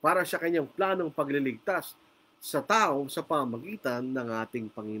para sa kanyang planong pagliligtas sa tao sa pamagitan ng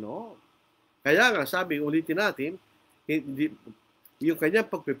ating Panginoon. Kaya nga, sabi, ulitin natin, hindi, yung kanyang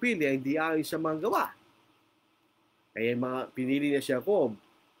pagpipili ay hindi ayon sa mga gawa. Kaya pinili niya si Jacob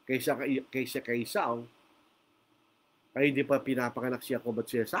kaysa kay Esau, ay hindi pa pinapanganak si Jacob at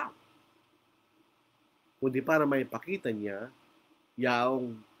si Esau. Kundi para may pakita niya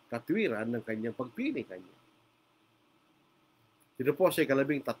yaong katwiran ng kanyang pagpili kanya. Dito po sa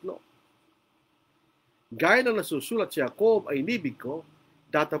 13. Gaya ng nasusulat si Jacob ay inibig ko,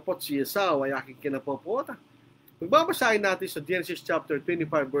 datapot si Esau ay aking kinapopuotan. Magbabasahin natin sa Genesis chapter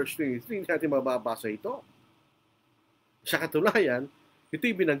 25 verse 23, natin mababasa ito. Sa katunayan,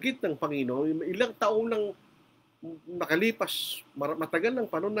 ito'y binanggit ng Panginoon, ilang taon nang nakalipas, matagal ng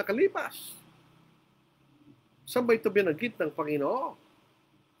panahon nakalipas. Saan ba ito binanggit ng Panginoon?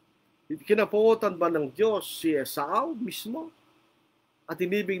 Kinapuotan ba ng Diyos si Esau mismo? At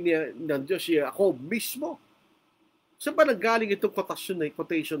inibig niya ng Diyos si Jacob mismo? Saan ba nanggaling itong quotation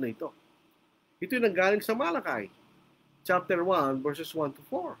na ito? Ito yung nanggaling sa Malakay, chapter 1, verses 1 to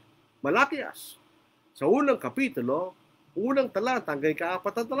 4. Malakias. Sa unang kapitulo, unang talata hanggang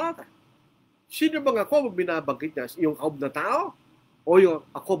ika-4 na talata. Sino bang Jacob ang binabanggit niya? Yung Jacob na tao o yung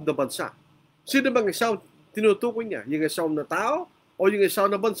Jacob na bansa? Sino bang Esau tinutukoy niya? Yung Esau na tao o yung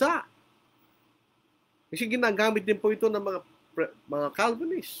Esau na bansa? Kasi ginagamit din po ito ng mga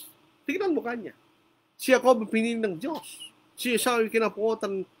Calvinists. Tingnan mo kanya. Si Jacob ang pinili ng Diyos. Si Esau ang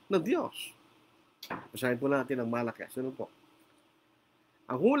kinapuotan ng Diyos. Basahin po natin ang Malakias. Ano po?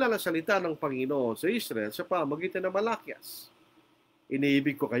 Ang hula ng salita ng Panginoon sa Israel sa pamagitan ng Malakias.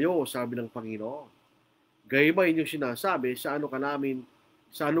 Iniibig ko kayo, sabi ng Panginoon. Gayma inyong sinasabi, sa ano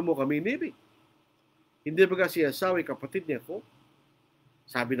mo kami inibig? Hindi ba si Esau ay kapatid niya ko?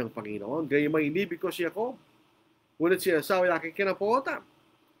 Sabi ng Panginoon, gayma inibig ko si Jacob. Ngunit si Esau ay aking kinapuotan.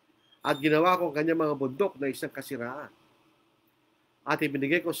 At ginawa ko ang kanyang mga bundok na isang kasiraan. At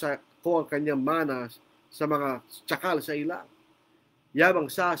ibinigay ko ang kanyang mana sa mga tsakal sa ilang. Yabang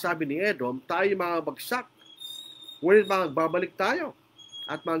sabi ni Edom, tayo mga bagsak. Ngunit magbabalik tayo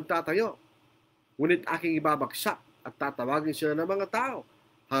at magtatayo. Ngunit aking ibabagsak at tatawagin sila ng mga tao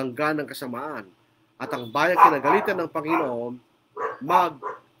hanggang ng kasamaan. At ang bayang kinagalitan ng Panginoon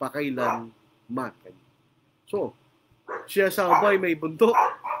magpakailanman. So, si Esau ba'y may bundok?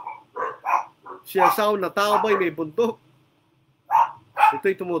 Si Esau na tao ba'y may bundok?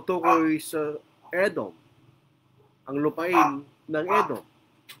 Ito'y tumutukoy sa Edom. Ang lupain ng Edom.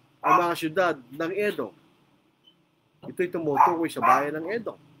 Ang mga syudad ng Edom. Ito'y tumutukoy sa bayan ng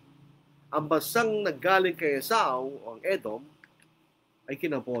Edom. Ang bansang naggaling kay Esau, ang Edom, ay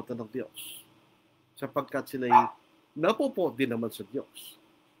kinapuotan ng Diyos. Sapagkat sila'y napupot din naman sa Diyos.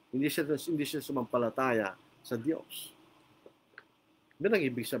 Hindi siya sumampalataya sa Diyos. Yan ang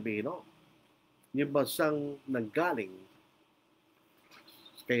ibig sabihin, no? Yung bansang nanggaling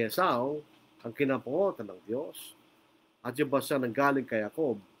kay Esau, ang kinapuotan ng Diyos, at yung bansang nanggaling kay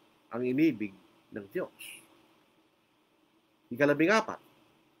Jacob, ang inibig ng Diyos. 14.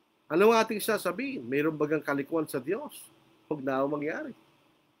 Ano ang ating sasabihin? Mayroon bagang kalikuan sa Diyos? Huwag na mangyari.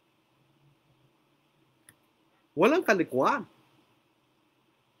 Walang kalikuan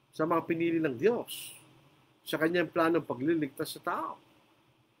sa mga pinili ng Diyos sa kanyang planong pagliligtas sa tao.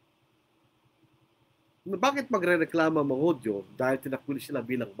 Bakit magre-reklamo ang mga Hudyo dahil tinakwil sila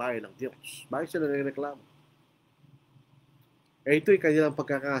bilang bayan ng Diyos? Bakit sila nagreklamo? Ito'y kanilang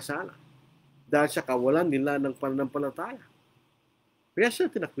pagkakasala dahil sa kawalan nila ng pananampalataya. Kaya sila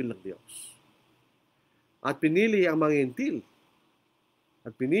tinakwil ng Diyos. At pinili ang mga Hentil.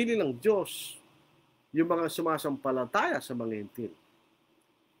 At pinili ng Diyos yung mga sumasampalataya sa mga Hentil.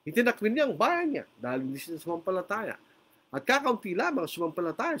 Itinakwil niya ang bayan niya dahil hindi sila sumampalataya. At kakaunti lamang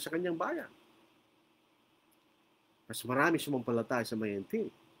sumampalataya sa kanyang bayan. Mas marami sumampalataya sa mga Hentil.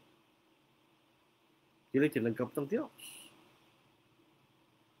 Sila tinanggap ng Diyos.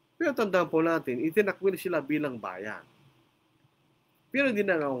 Pero tandaan po natin, itinakwil sila bilang bayan. Pero hindi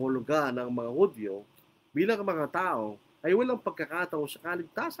na nangahulugan ng mga Hudyo bilang mga tao ay walang pagkakataon sa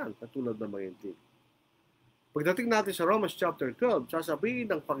kaligtasan katulad ng mga Hentil. Pagdating natin sa Romans chapter 12, sasabihin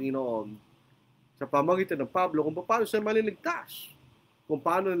ng Panginoon sa pamamagitan ng Pablo kung paano sila maliligtas. Kung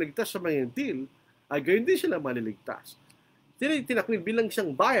paano naligtas sa mga Hentil, ay gayon din sila maliligtas. Sila tinakwil bilang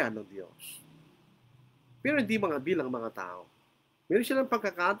isang bayan ng Diyos. Pero hindi bilang mga tao. Meron silang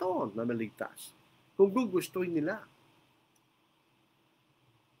pagkakataon na maligtas kung gugustuhin nila.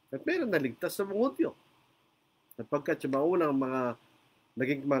 At meron naligtas sa mga Hudyo. Sapagkat yung mga unang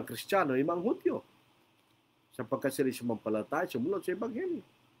naging mga Kristiyano ay mga Hudyo. Sapagkat sila sumampalataya, sumunod sa Ebanghelyo.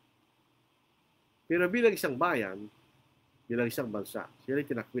 Pero bilang isang bayan, bilang isang bansa, sila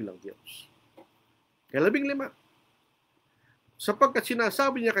tinakwil ng Diyos. Kaya 15, sapagkat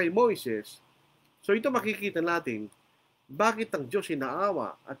sinasabi niya kay Moises, so ito makikita natin, bakit ang Diyos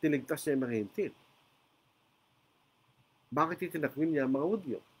inaawa at niligtas niya yung mga hintil? Bakit itinakwil niya ang mga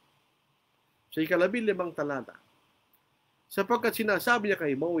Hudyo? Sa 15 talata, sapagkat sinasabi niya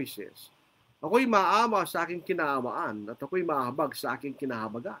kay Moises, ako'y maawa sa aking kinaawaan at ako'y mahabag sa aking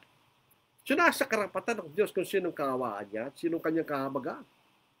kinahabagan. So nasa karapatan ng Diyos kung sinong kaawaan niya at sinong kanyang kahabagan.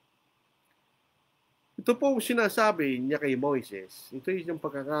 Ito po sinasabi niya kay Moises. Ito yung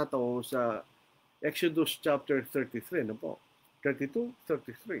pagkakataon sa Exodus chapter 33, ano po? 32,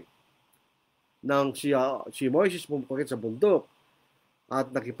 33. Nang si Moises pumakit sa bundok at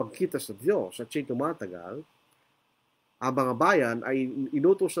nakipagkita sa Diyos at siya'y tumatagal, ang mga bayan ay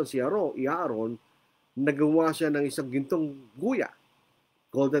inutos na si Aaron na gumawa siya ng isang gintong guya,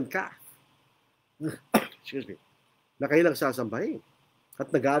 golden calf. Excuse me. Na kailang sasambahin. At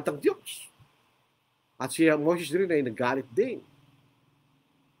nagalit ang Diyos. At si Moses rin ay nagalit din.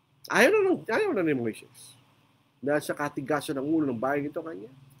 Ayaw na ni Moses. Dahil sa katigasan ng ulo ng bayan ito kanya.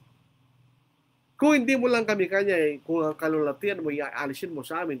 Kung hindi mo lang kami kanya, kung ang kalulatian mo, ialisin mo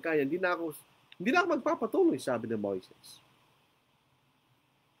sa amin kanya, hindi na ako magpapatuloy, sabi ni Moses.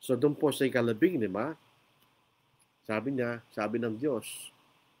 So doon po sa 15, sabi ng Diyos,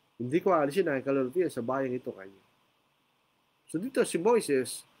 hindi ko aalisin ang kalulatian sa bayan ito kanya. So dito si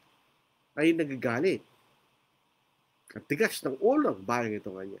Moses ay nagagalit. At tigas ng ulo ng bayan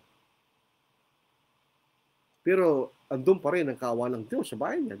ito kanya. Pero andun pa rin ang kaawa ng Diyos sa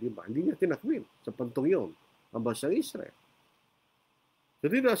bayan niya, di ba? Hindi niya tinakwil sa pantong yun ang bansang Israel.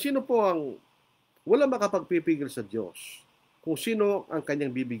 So dito, sino po ang wala makapagpipigil sa Diyos kung sino ang kanyang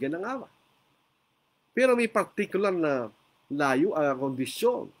bibigyan ng awa? Pero may particular na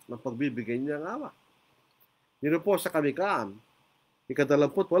kondisyon ng pagbibigay niya ng awa. Dito po sa Kamikaan, 28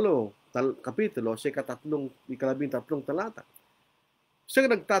 kapitulo, sa 13 talata.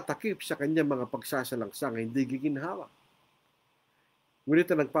 Siyang nagtatakip sa kanyang mga pagsasalangsang hindi giginhawa. Ngunit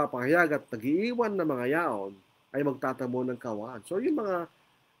na nagpapahayag at nag-iiwan ng mga yaon ay magtatamo ng kawaan. So yung mga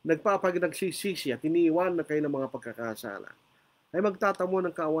nagsisisi at iniiwan na kayo ng mga pagkakasala ay magtatamo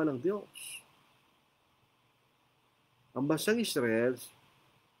ng kawaan ng Diyos. Ang bansang Israel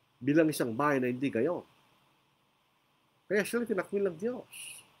bilang isang bayan na hindi gayon. Kaya sila tinakwil ng Diyos.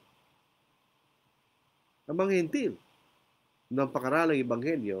 Ang mga hintil ng pakaralang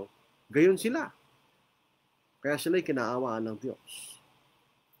ebanghelyo, gayon sila. Kaya sila'y kinaawaan ng Diyos.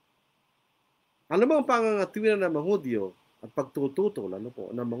 Alam mo ang pangangatiwiran ng mga Hudyo at pagtututol ng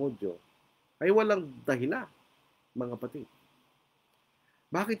mga Hudyo ay walang dahilan, mga kapatid.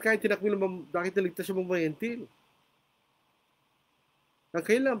 Bakit kahit bakit niligtas yung mga hintil? Ang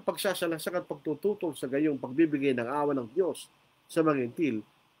kailang pagsasalasak at pagtututol sa gayong pagbibigay ng awa ng Diyos sa mga hintil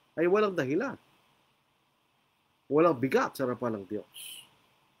ay walang dahilan. Walang bigat sa harapan ng Diyos.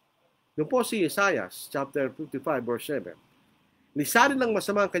 Doon po si Isaiah, chapter 55, verse 7. Lisanin ng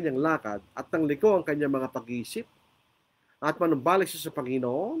masama ang kanyang lakad at ng liko ang kanyang mga pag-iisip at manumbalik siya sa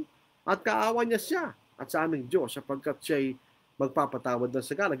Panginoon at kaawa niya siya at sa aming Diyos sapagkat siya'y magpapatawad ng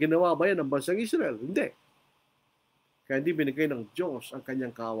sagana. Ginawa ba yan ng bansang Israel? Hindi. Kaya hindi binigay ng Diyos ang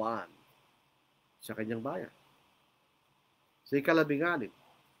kanyang kaawaan sa kanyang bayan. Sa 16.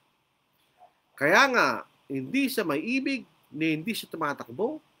 Kaya nga, hindi sa may ibig, ni hindi siya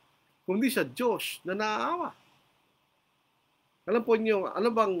tumatakbo, kundi sa Diyos na naaawa. Alam po niyo,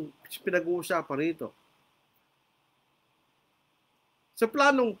 ano bang pinag-uusapan rito? Sa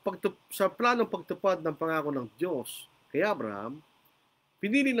planong pagtupad ng pangako ng Diyos kay Abraham,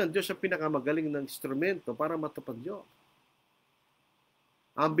 pinili ng Diyos ang pinakamagaling ng instrumento para matupad yun.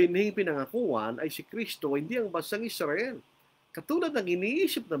 Ang binhing pinangakuan ay si Kristo, hindi ang bansang Israel. Katulad ng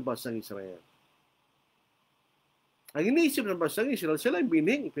iniisip ng bansang Israel. Ang iniisip ng bansang Israel, sila yung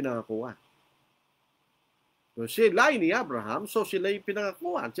binhing pinangakuan. So sila ni Abraham, so sila yung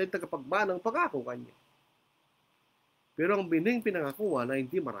pinangakuan. Sila yung tagapagmanang pangako kanya. Pero ang binhing pinangakuan ay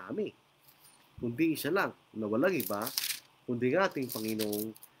hindi marami. Kundi isa lang, na walang iba, kundi ng ating Panginoong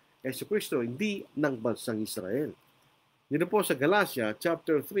Yesu Kristo, hindi ng bansang Israel. Dito po sa Galatia,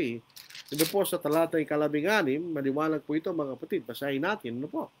 chapter 3, dito po sa talata 16, maliwanag po ito mga kapatid. Basahin natin,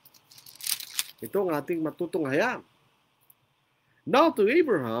 ano po? Ito ang ating matutunghayan. Now to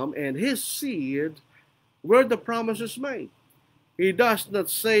Abraham and his seed were the promises made. He does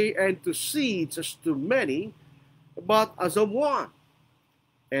not say, and to seeds as to many, but as of one.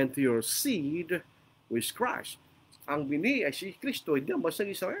 And to your seed, who is Christ. Ang bini ay si Kristo, hindi ang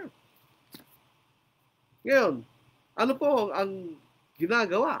bansang Israel. Ngayon, ano po ang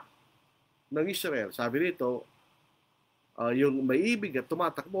ginagawa ng Israel. Sabi rito, yung may ibig at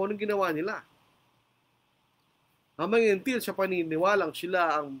tumatakbo, anong ginawa nila? Ang mga Gentil sa paniniwalang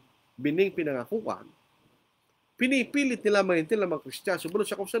sila ang bining pinangakuan, pinipilit nila mga Gentil na mga Kristiyano sumunod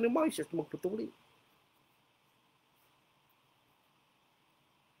sa kautusan ni Moises na magputuli.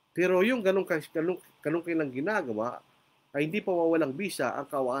 Pero yung ganun kailang ginagawa ay hindi pa mawalang bisa ang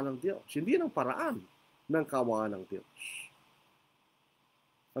kawaan ng Diyos. Hindi ang paraan ng kawaan ng Diyos.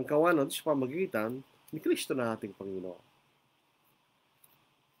 Ang kawaan ng Diyos sa pamagitan ni Kristo na ating Panginoon.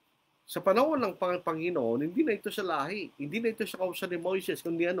 Sa panahon ng Panginoon, hindi na ito sa lahi, hindi na ito sa kautusan ni Moises,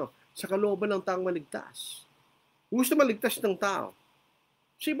 kundi sa kalooban ng taong maligtas. Kung gusto maligtas ng tao,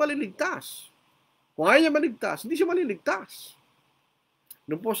 siya maliligtas. Kung ayaw niya maligtas, hindi siya maliligtas.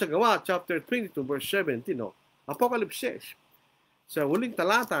 Noon po sa Gawa, chapter 22, verse 17, Apokalipsis, sa huling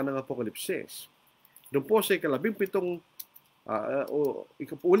talata ng Apokalipsis, doon po sa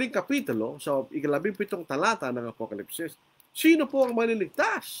huling kapitulo, sa 17 talata ng Apokalipsis, sino po ang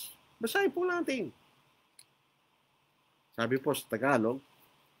maliligtas? Basahin po natin. Sabi po sa Tagalog,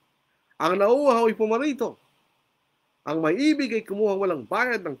 ang nauuhaw ay pumarito. Ang may ibig ay kumuha walang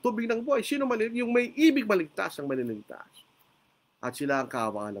bayad ng tubig ng buhay. Sino yung may ibig maligtas ang maliligtas? At sila ang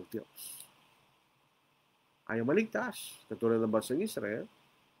kaawaan ng Diyos. Ayaw maligtas, katulad ng bansang Israel,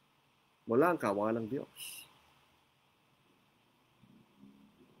 wala ang kaawaan ng Diyos.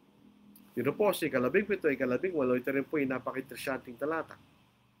 Dito po sa 17, 18, ito rin po yung napaka-interesyanting talata.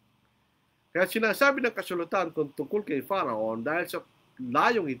 Kaya sinasabi ng kasulatan tungkol kay Pharaon, dahil sa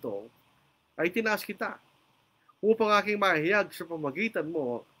layong ito, ay tinaas kita, upang aking mahihiyag sa pamagitan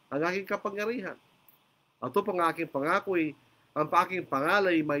mo ang aking kapangyarihan. At upang aking pangako'y ang aking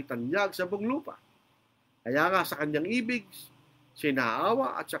pangalay may tanyag sa buong lupa. Kaya nga sa kanyang ibig, siya'y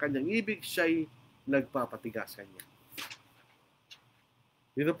naaawa at sa kanyang ibig siya'y nagpapatigas kanya.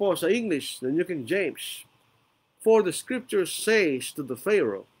 Dito po sa English, the New King James, for the scripture says to the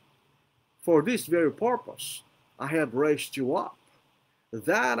Pharaoh, for this very purpose I have raised you up,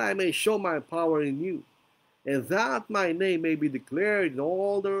 that I may show my power in you, and that my name may be declared in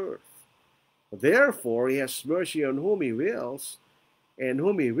all the earth. Therefore, he has mercy on whom he wills, and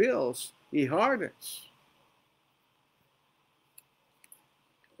whom he wills, he hardens.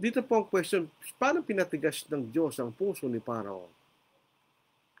 Dito po ang question, paano pinatigas ng Diyos ang puso ni Pharaoh?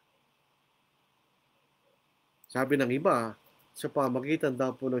 Sabi ng iba, sa pamagitan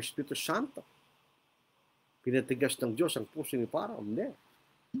daw po ng Espiritu Santo. Pinatigas ng Diyos ang puso ni Pharaoh. Hindi.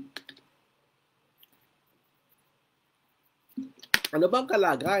 Ano bang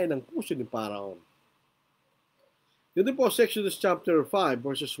kalagayan ng puso ni Pharaoh? Dito po sa Exodus chapter 5,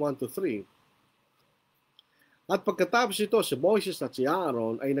 verses 1 to 3. At pagkatapos ito, si Moses at si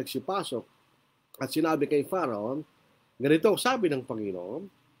Aaron ay nagsipasok at sinabi kay Pharaoh, ganito sabi ng Panginoon,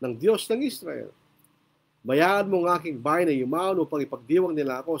 ng Diyos ng Israel, bayaan mo ang aking bayan na yumaon upang ipagdiwang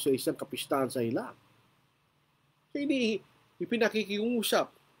nila ako sa isang kapistahan sa ilang. So,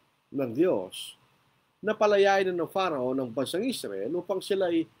 ipinakikiusap ng Diyos na palayain ng Pharaoh ng bansang Israel upang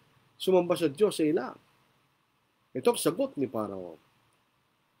sila ay sumamba sa Diyos sa ilang. Ito ang sagot ni Pharaoh.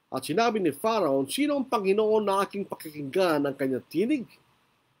 At sinabi ni Pharaoh, sino ang Panginoon na aking pakikinggan ang kanyang tinig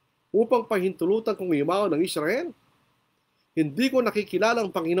upang pahintulutan kong yumaon ng Israel? Hindi ko nakikilala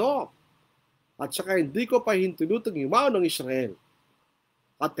ang Panginoon at saka hindi ko pahintulutan yumaon ng Israel.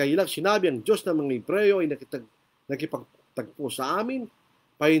 At kailang sinabi ang Diyos ng mga Hebreo ay nakipagtagpo sa amin,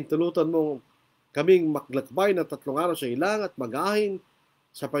 pahintulutan mo kaming maglakbay na 3 araw sa ilang at magahin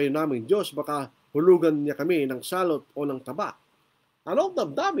sa payo naming Diyos, baka hulugan niya kami ng salot o ng taba. Ano ang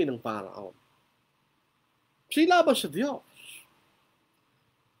damdamin ng Pharaoh? Siya laban sa Diyos.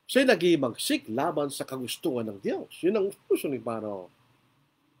 Siya nag-imagsik laban sa kagustuhan ng Diyos. Yun ang puso ni Pharaoh.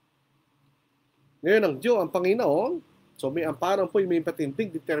 Ngayon ang Diyos, ang Panginoon, so ang Pharaoh po may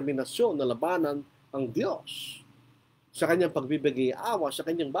patinding determinasyon na labanan ang Diyos sa kanyang pagbibigay awa sa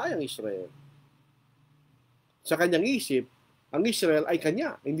kanyang bayang Israel. Sa kanyang isip, ang Israel ay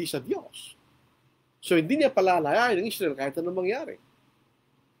kanya, hindi sa Diyos. So, hindi niya palalayain ng Israel kahit anong mangyari.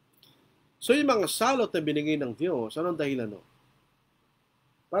 So, yung mga salot na binigay ng Diyos, anong dahilan no?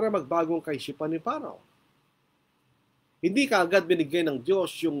 Para magbagong kaisipan ni Pharaoh. Hindi kaagad binigay ng Diyos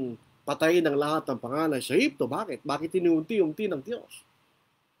yung patayin ng lahat ng panganay sa Egypto. Bakit? Bakit iniunti-unti ng Diyos?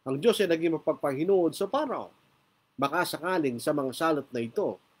 Ang Diyos ay naging mapagpahinood sa Pharaoh. Baka sakaling sa mga salot na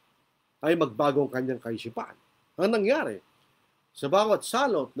ito ay magbagong kanyang kaisipan. Ang nangyari, sa bawat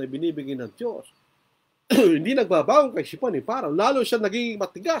salot na binibigay ng Diyos, hindi nagbabagong kaisipan ni Pharaoh. Lalo siya naging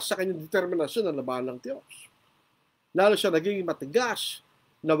matigas sa kanyang determinasyon na labanan ng Diyos. Lalo siya naging matigas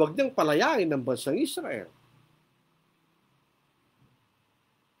na wag niyang palayain ng bansang Israel.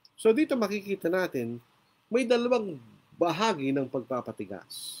 So dito makikita natin, may dalawang bahagi ng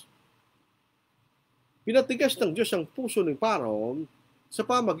pagpapatigas. Pinatigas ng Diyos ang puso ni Pharaoh sa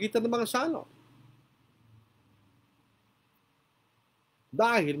pamagitan ng mga salot.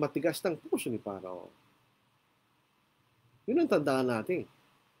 Dahil matigas ng puso ni Pharaoh. Yun ang tandaan natin.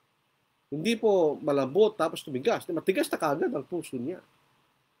 Hindi po malambot tapos tumigas. Matigas na kagad ang puso niya.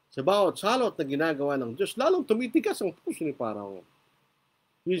 Sa bawat salot na ginagawa ng Diyos, lalong tumitigas ang puso ni Pharaoh.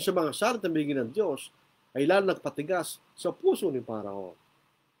 Yun sa mga salot na bigyan ng Diyos, ay lalong nagpatigas sa puso ni Pharaoh.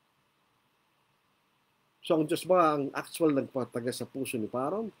 So ang Diyos ba ang actual nagpatigas sa puso ni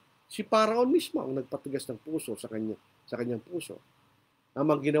Pharaoh? Si Pharaoh mismo ang nagpatigas ng puso sa kanyang puso. Ang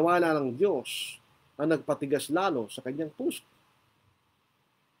mga ginawa na ng Diyos ang nagpatigas lalo sa kanyang puso.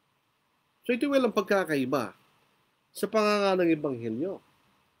 So ito walang pagkakaiba sa panganga ng Ebanghelyo.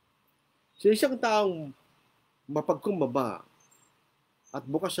 Sa isang taong mapagkumbaba at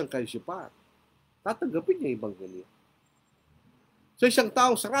bukas ang kaisipan, tatanggapin niya Ebanghelyo. Sa isang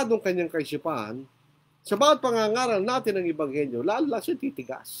taong saradong kanyang kaisipan, sa bawat pangangaral natin ng Ebanghelyo, lalo lang siya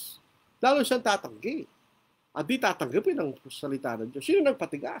titigas. Lalo siyang tatanggi. At di tatanggapin ang salita ng Diyos. Sino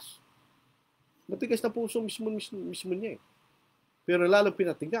nagpatigas? Matigas na puso mismo niya eh. Pero lalong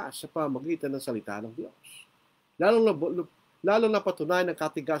pinatigas sa pamagitan ng salita ng Diyos. Lalong napatunayan ang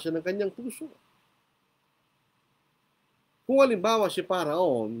katigasan ng kanyang puso. Kung halimbawa si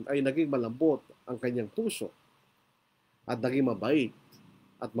Pharaoh ay naging malambot ang kanyang puso at naging mabait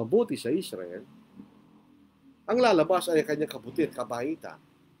at mabuti sa Israel, ang lalabas ay ang kanyang kabutihan at kabaitan.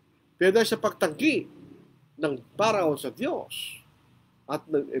 Pero dahil sa pagtanggi ng Pharaoh sa Diyos, at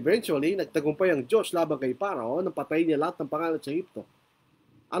eventually, nagtagumpay ang Diyos laban kay Pharaoh, napatay niya lahat ng pangalan sa Egypto.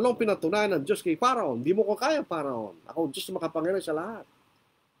 Anong pinatunayan ng Diyos kay Pharaoh? Hindi mo ko kaya, Pharaoh. Ako ang Diyos na makapangyarihan sa lahat.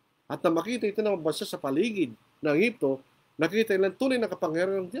 At na makita ito ng bansa sa paligid ng Egypto, nakita nilang tunay na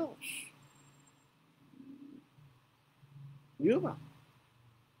kapangyarihan ng Diyos. Di ba?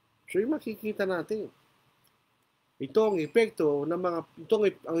 So yung makikita natin, ang epekto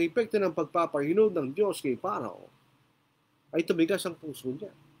ng pagpapahinod ng Diyos kay Pharaoh ay tumigas ang puso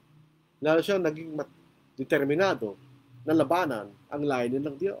niya. Lalo siyang naging determinado na labanan ang layunin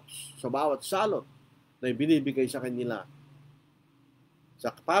ng Diyos sa bawat salot na binibigay sa kanila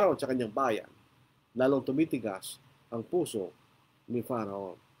sa Pharaoh at sa kanyang bayan. Lalong tumitigas ang puso ni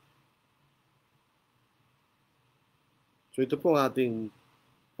Pharaoh. So ito po ating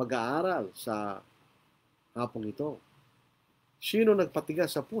pag-aaral sa hapong ito. Sino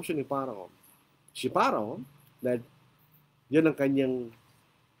nagpatigas sa puso ni Pharaoh? Si Pharaoh, dahil yan ang kanyang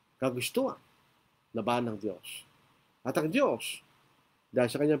kagustuhan, laban ng Diyos. At ang Diyos, dahil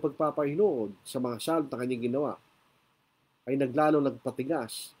sa kanyang pagpapahinod sa mga salot na kanyang ginawa, ay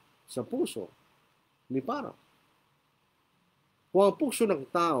nagpatigas sa puso ni Pharaoh. Kung ang puso ng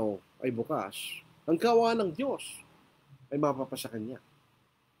tao ay bukas, ang kaawaan ng Diyos ay mapapasa kanya.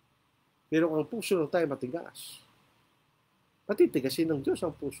 Pero kung ang puso ng tayo matigas, patitigasin ng Diyos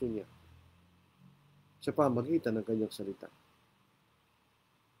ang puso niya sa pamagitan ng kanyang salita.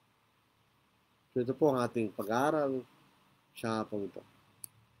 So ito po ang ating pag-aaral sa hapong ito.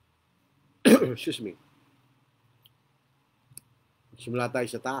 Excuse me. Simula tayo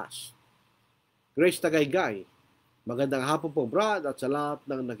sa taas. Grace Tagaygay. Magandang hapon po, Brad, at sa lahat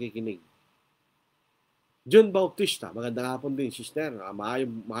ng nakikinig. John Bautista. Magandang hapon din, sister.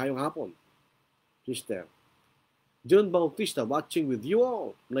 Mahayong hapon, sister. John Bautista, watching with you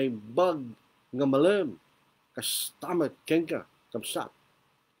all. Na bag nga malam. Kastamat kenka. Kapsat.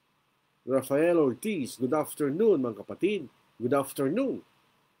 Rafael Ortiz, good afternoon mga kapatid. Good afternoon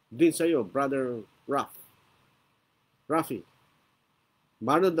din sa iyo, Brother Rafi.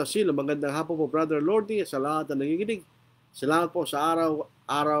 Marlon Dasilo, magandang hapon po, Brother Lordy, sa lahat na nanginginig. Salamat po sa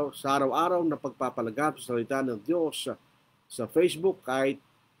araw-araw na pagpapalaganap sa salita ng Diyos sa Facebook. Kahit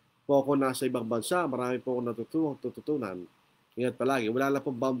po ako nasa ibang bansa, marami po ako natutunan. Ingat palagi. Wala na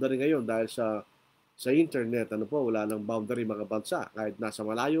pong boundary ngayon dahil sa internet, wala nang boundary mga bansa. Kahit nasa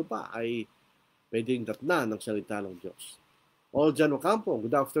malayo pa, ay pwedeng datnan ng salita ng Diyos. Oljan Ocampo,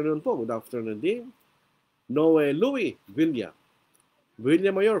 good afternoon po. Good afternoon din. Noe Louis Villa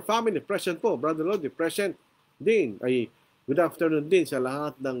Mayor family, present po. Brother Lodi, present din. Ay, good afternoon din sa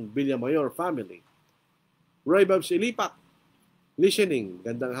lahat ng Villa Mayor family. Roy Babs Ilipak, listening.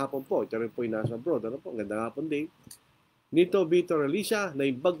 Gandang hapon po. Ito rin po yung nasa abroad. Gandang hapon din. Nito Vitor Alicia, na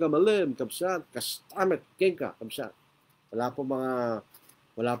ibag na malim, kapsat, kastamet, kenka, kapsat. Wala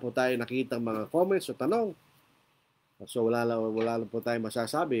po tayo nakitang mga comments o tanong. So wala lang po tayo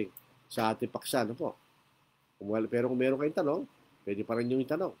masasabi sa ating paksa. Pero kung meron kayong tanong, pwede pa rin yung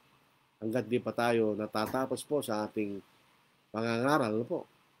itanong. Hanggat di pa tayo natatapos po sa ating pangangaral.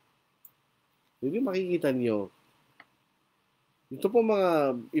 Hindi makikita niyo, ito po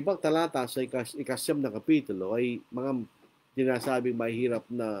mga ibang talata sa ikasyam na kapitulo ay mga sinasabing mahirap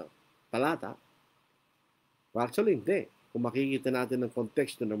na talata. Actually, hindi. Kung makikita natin ang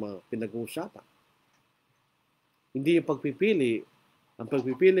konteksto ng mga pinag-uusapan. Hindi yung pagpipili, ang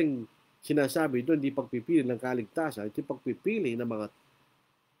pagpipiling sinasabi doon, hindi pagpipili ng kaligtasan, ito pagpipili ng mga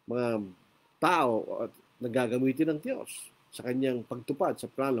tao at nagagamitin ng Diyos sa kanyang pagtupad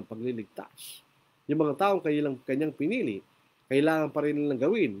sa planong pagliligtas. Yung mga taong kanyang pinili, kailangan pa rin nilang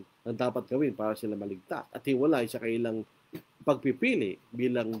gawin ang dapat gawin para sila maligtas at hiwalay sa kailang pagpipili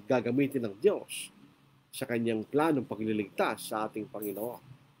bilang gagamitin ng Diyos sa kanyang planong pagliligtas sa ating Panginoon.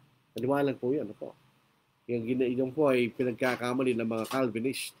 Maliwanag po yan. Ano po? Yung po ay pinagkakamali ng mga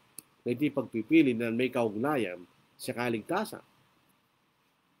Calvinist na hindi pagpipili na may kaugnayan sa kaligtasan.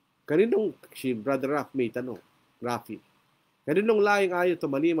 Kaninong, si Brother Raff may tanong, Rafi, kaninong lahing ayaw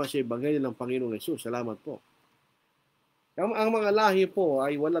tumalima sa Ebanghelyo ng Panginoong Yesus? Salamat po. Ang mga lahi po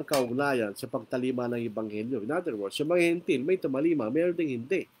ay walang kaugnayan sa pagtalima ng Ebanghelyo. In other words, sa mga hentil may tumalima, meron ding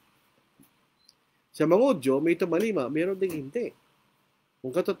hindi. Sa mga Hudyo, may tumalima, meron ding hindi.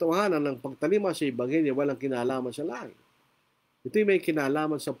 Kung katotohanan ng pagtalima sa Ebanghelyo, walang kinalaman sa lahi. Ito'y may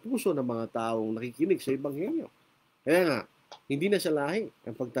kinalaman sa puso ng mga taong nakikinig sa Ebanghelyo. Kaya nga, hindi na sa lahi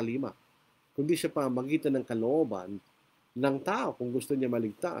ang pagtalima, kundi sa pamamagitan ng kalooban ng tao kung gusto niya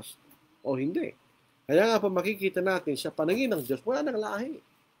maligtas o hindi. Kaya nga pa makikita natin sa panangin ng Diyos, wala nang lahi.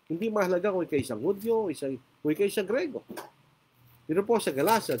 Hindi mahalaga kung ikay isang Hudyo, kung ikay isang Grego. Dito po sa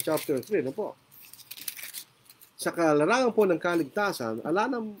Galatia chapter 3, ano po? Sa kalarangan po ng kaligtasan, ala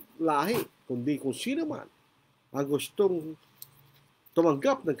ng lahi, kundi kung sino man ang gustong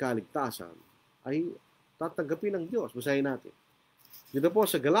tumanggap ng kaligtasan, ay tatanggapin ng Diyos. Basahin natin. Dito po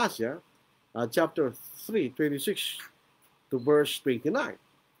sa Galatia, chapter 3, 26 to verse 29.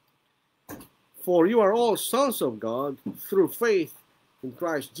 For you are all sons of God through faith in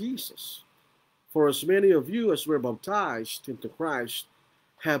Christ Jesus. For as many of you as were baptized into Christ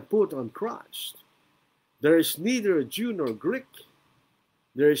have put on Christ. There is neither Jew nor Greek.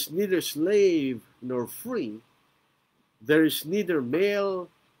 There is neither slave nor free. There is neither male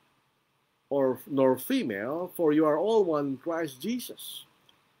nor female, for you are all one in Christ Jesus.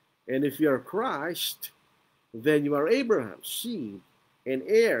 And if you are Christ, then you are Abraham's seed and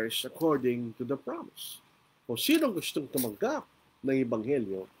heirs according to the promise. Kung sino gustong tumanggap ng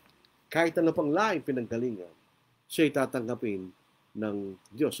Ebanghelyo, kahit ano pang laing pinanggalingan, siya'y tatanggapin ng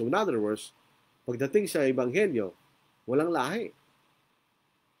Diyos. So in other words, pagdating sa Ebanghelyo, walang lahi.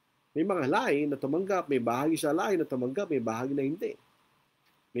 May mga lahi na tumanggap, may bahagi sa lahi na tumanggap, may bahagi na hindi.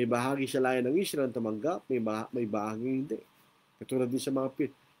 May bahagi sa lahi ng Israel na tumanggap, may bahagi na hindi. Katulad din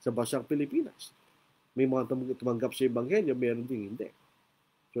sa bansang Pilipinas. May mga tumanggap sa Ebanghelyo, meron din hindi.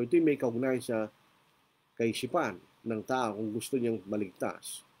 So ito may kaugnay sa kaisipan ng tao kung gusto niyang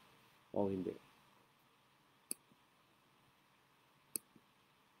maligtas o hindi.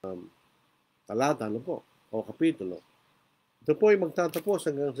 Talata, ano po, o kapitulo. Ito po ay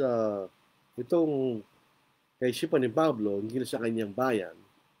magtatapos hanggang sa itong kaisipan ni Pablo hinggil sa kanyang bayan,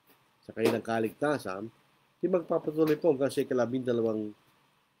 sa kanyang kaligtasan, di magpapatuloy po hanggang sa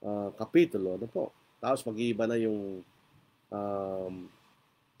 12 kapitulo. Ano po? Tapos mag-iiba na yung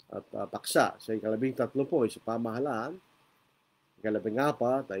paksa. Sa 13 po ay sa pamahalaan.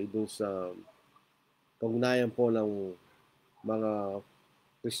 14 ay doon sa kaugnayan po ng mga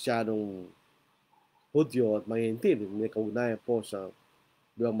Kristiyanong Hudyo at mga hentil, may kaugnayan po sa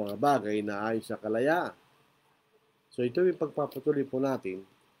dalawang mga bagay na ayon sa kalayaan. So ito yung pagpapatuloy po natin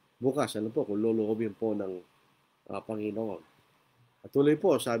bukas, ano po, kung lulubin po ng Panginoon. At tuloy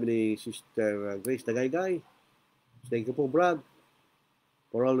po, sabi ni Sister Grace Tagaygay, thank you po, Brad,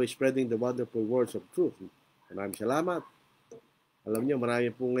 for always spreading the wonderful words of truth. Maraming salamat. Alam niyo, marami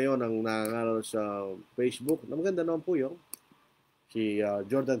po ngayon ang nangangaral sa Facebook. Maganda naman po yun. Si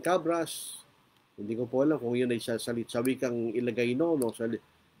Jordan Cabras, hindi ko po alam kung yun ay sa wikang Ilocano o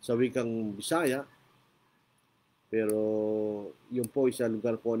sa wikang Bisaya. Pero yun po ay sa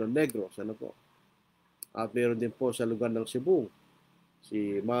lugar po ng Negros. Ano po? At meron din po sa lugar ng Cebu.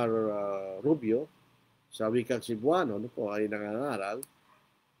 Si Mar Rubio sa wikang Cebuano, ano po, ay nangangaral.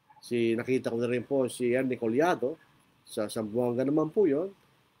 Nakita ko na rin po si Ernie Collado sa Zamboanga naman po yun.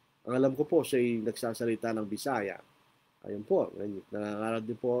 Ang alam ko po siya ay nagsasalita ng Bisaya. Ayun po, nangangaral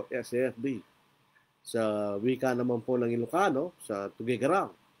din po SAFB. Sa wika naman po ng Ilocano, sa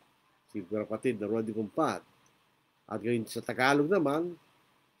Tuguegarao, si kapatid na Roddy Gumpad. At ngayon sa Tagalog naman,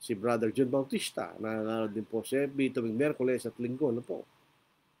 si Brother John Bautista, nangangaral din po sa FB tuwing Merkules at Linggo. Ano po?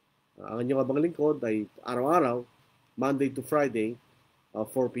 Ang inyong abang lingkod ay araw-araw, Monday to Friday, 4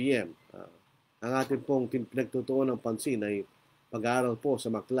 p.m. Ang ating pong pinagtutuon ng pansin ay pag-aaral po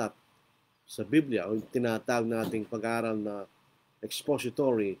sa maklat sa Biblia o yung tinatawag nating pag-aaral na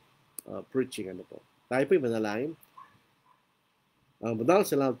expository preaching. Ano po. Tayo po'y manalangin. Ang banal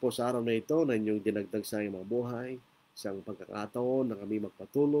salamat po sa araw na ito na inyong dinagdag sa iyong mga buhay, isang pagkakataon na kami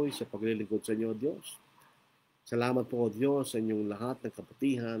magpatuloy sa paglilingkod sa inyo, Diyos. Salamat po, Diyos, sa inyong lahat ng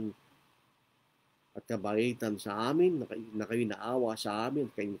kapatihan at kabaitan sa amin, na kayo naawa sa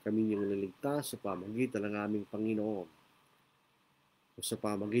amin, kami yung niligtas sa pamagitan ng aming Panginoon. O sa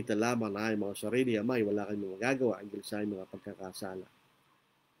pamagitan lamang na aming mga sarili, Ama, wala kami magagawa hanggang sa aming mga pagkakasala.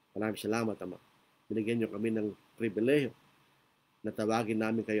 Maraming salamat, Ama. Binigyan niyo kami ng pribileyo na tawagin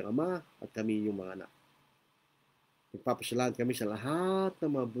namin kayo Ama at kami yung mga anak. Nagpapasalamat kami sa lahat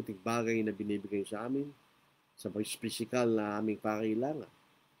ng mga buting bagay na binibigay sa amin, sa physical na aming pangailangan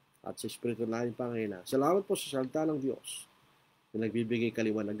at sa spiritual na aming pangailangan. Salamat po sa salita ng Diyos na nagbibigay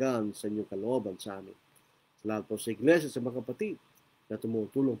kaliwanagan sa inyong kalooban sa amin. Salamat po sa iglesia, sa mga kapatid na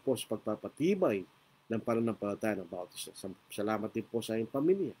tumutulong po sa pagpapatibay ng pananampalataya ng bawat isa. Salamat din po sa inyong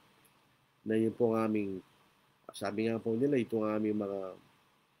pamilya na yun po ang aming, sabi nga po nila, ito ang aming mga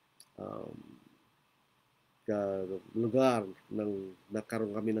lugar ng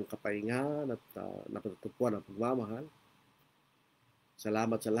nagkaroon kami ng kapahingahan at napatutupuan ang pagmamahal.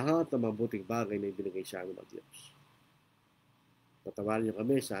 Salamat sa lahat ng mabuting bagay na ibinigay sa amin ng Diyos. Patawarin niyo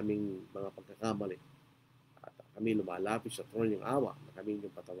kami sa aming mga pagkakamali. At kami lumalapit sa trono ng awa na kami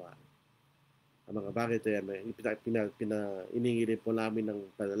yung patawarin. Ang mga bagay ito yan, iningi rin po namin ng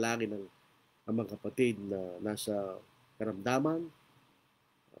panalangin ng ang mga kapatid na nasa karamdaman.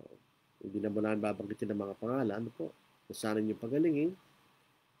 Hindi naman namin babanggitin ng mga pangalan po. Sana yung pagalingin.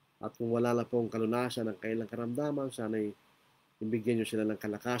 At kung wala na pong kalunasan ng kailang karamdaman, sana ibigyan nyo sila ng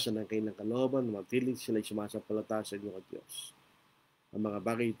kalakasan ng kailang kalooban, magtiling sila sumasampalata sa inyo at Diyos. Ang mga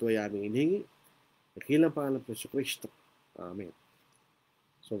bagay ito ay aming inihingi. Nakilang pangalan po sa Kristo. Amen.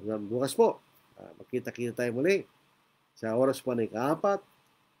 So, bukas po, magkita-kita tayo muli sa oras po ng ika-4,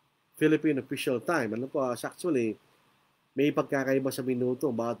 Philippine Official Time. Ano po, actually, may pagkakaiba sa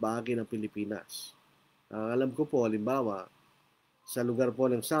minuto bawat bahagi ng Pilipinas. Alam ko po, halimbawa, sa lugar po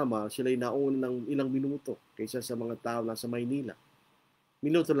ng Sama, sila'y nauna ng ilang minuto kaysa sa mga tao na sa Maynila.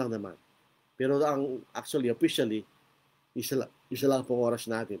 Minuto lang naman. Pero actually, officially, isa lang po oras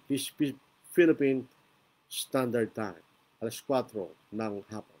natin. Philippine Standard Time. 4:00 ng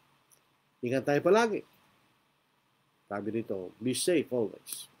hapon. Ingat tayo palagi. Sabi dito, be safe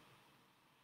always.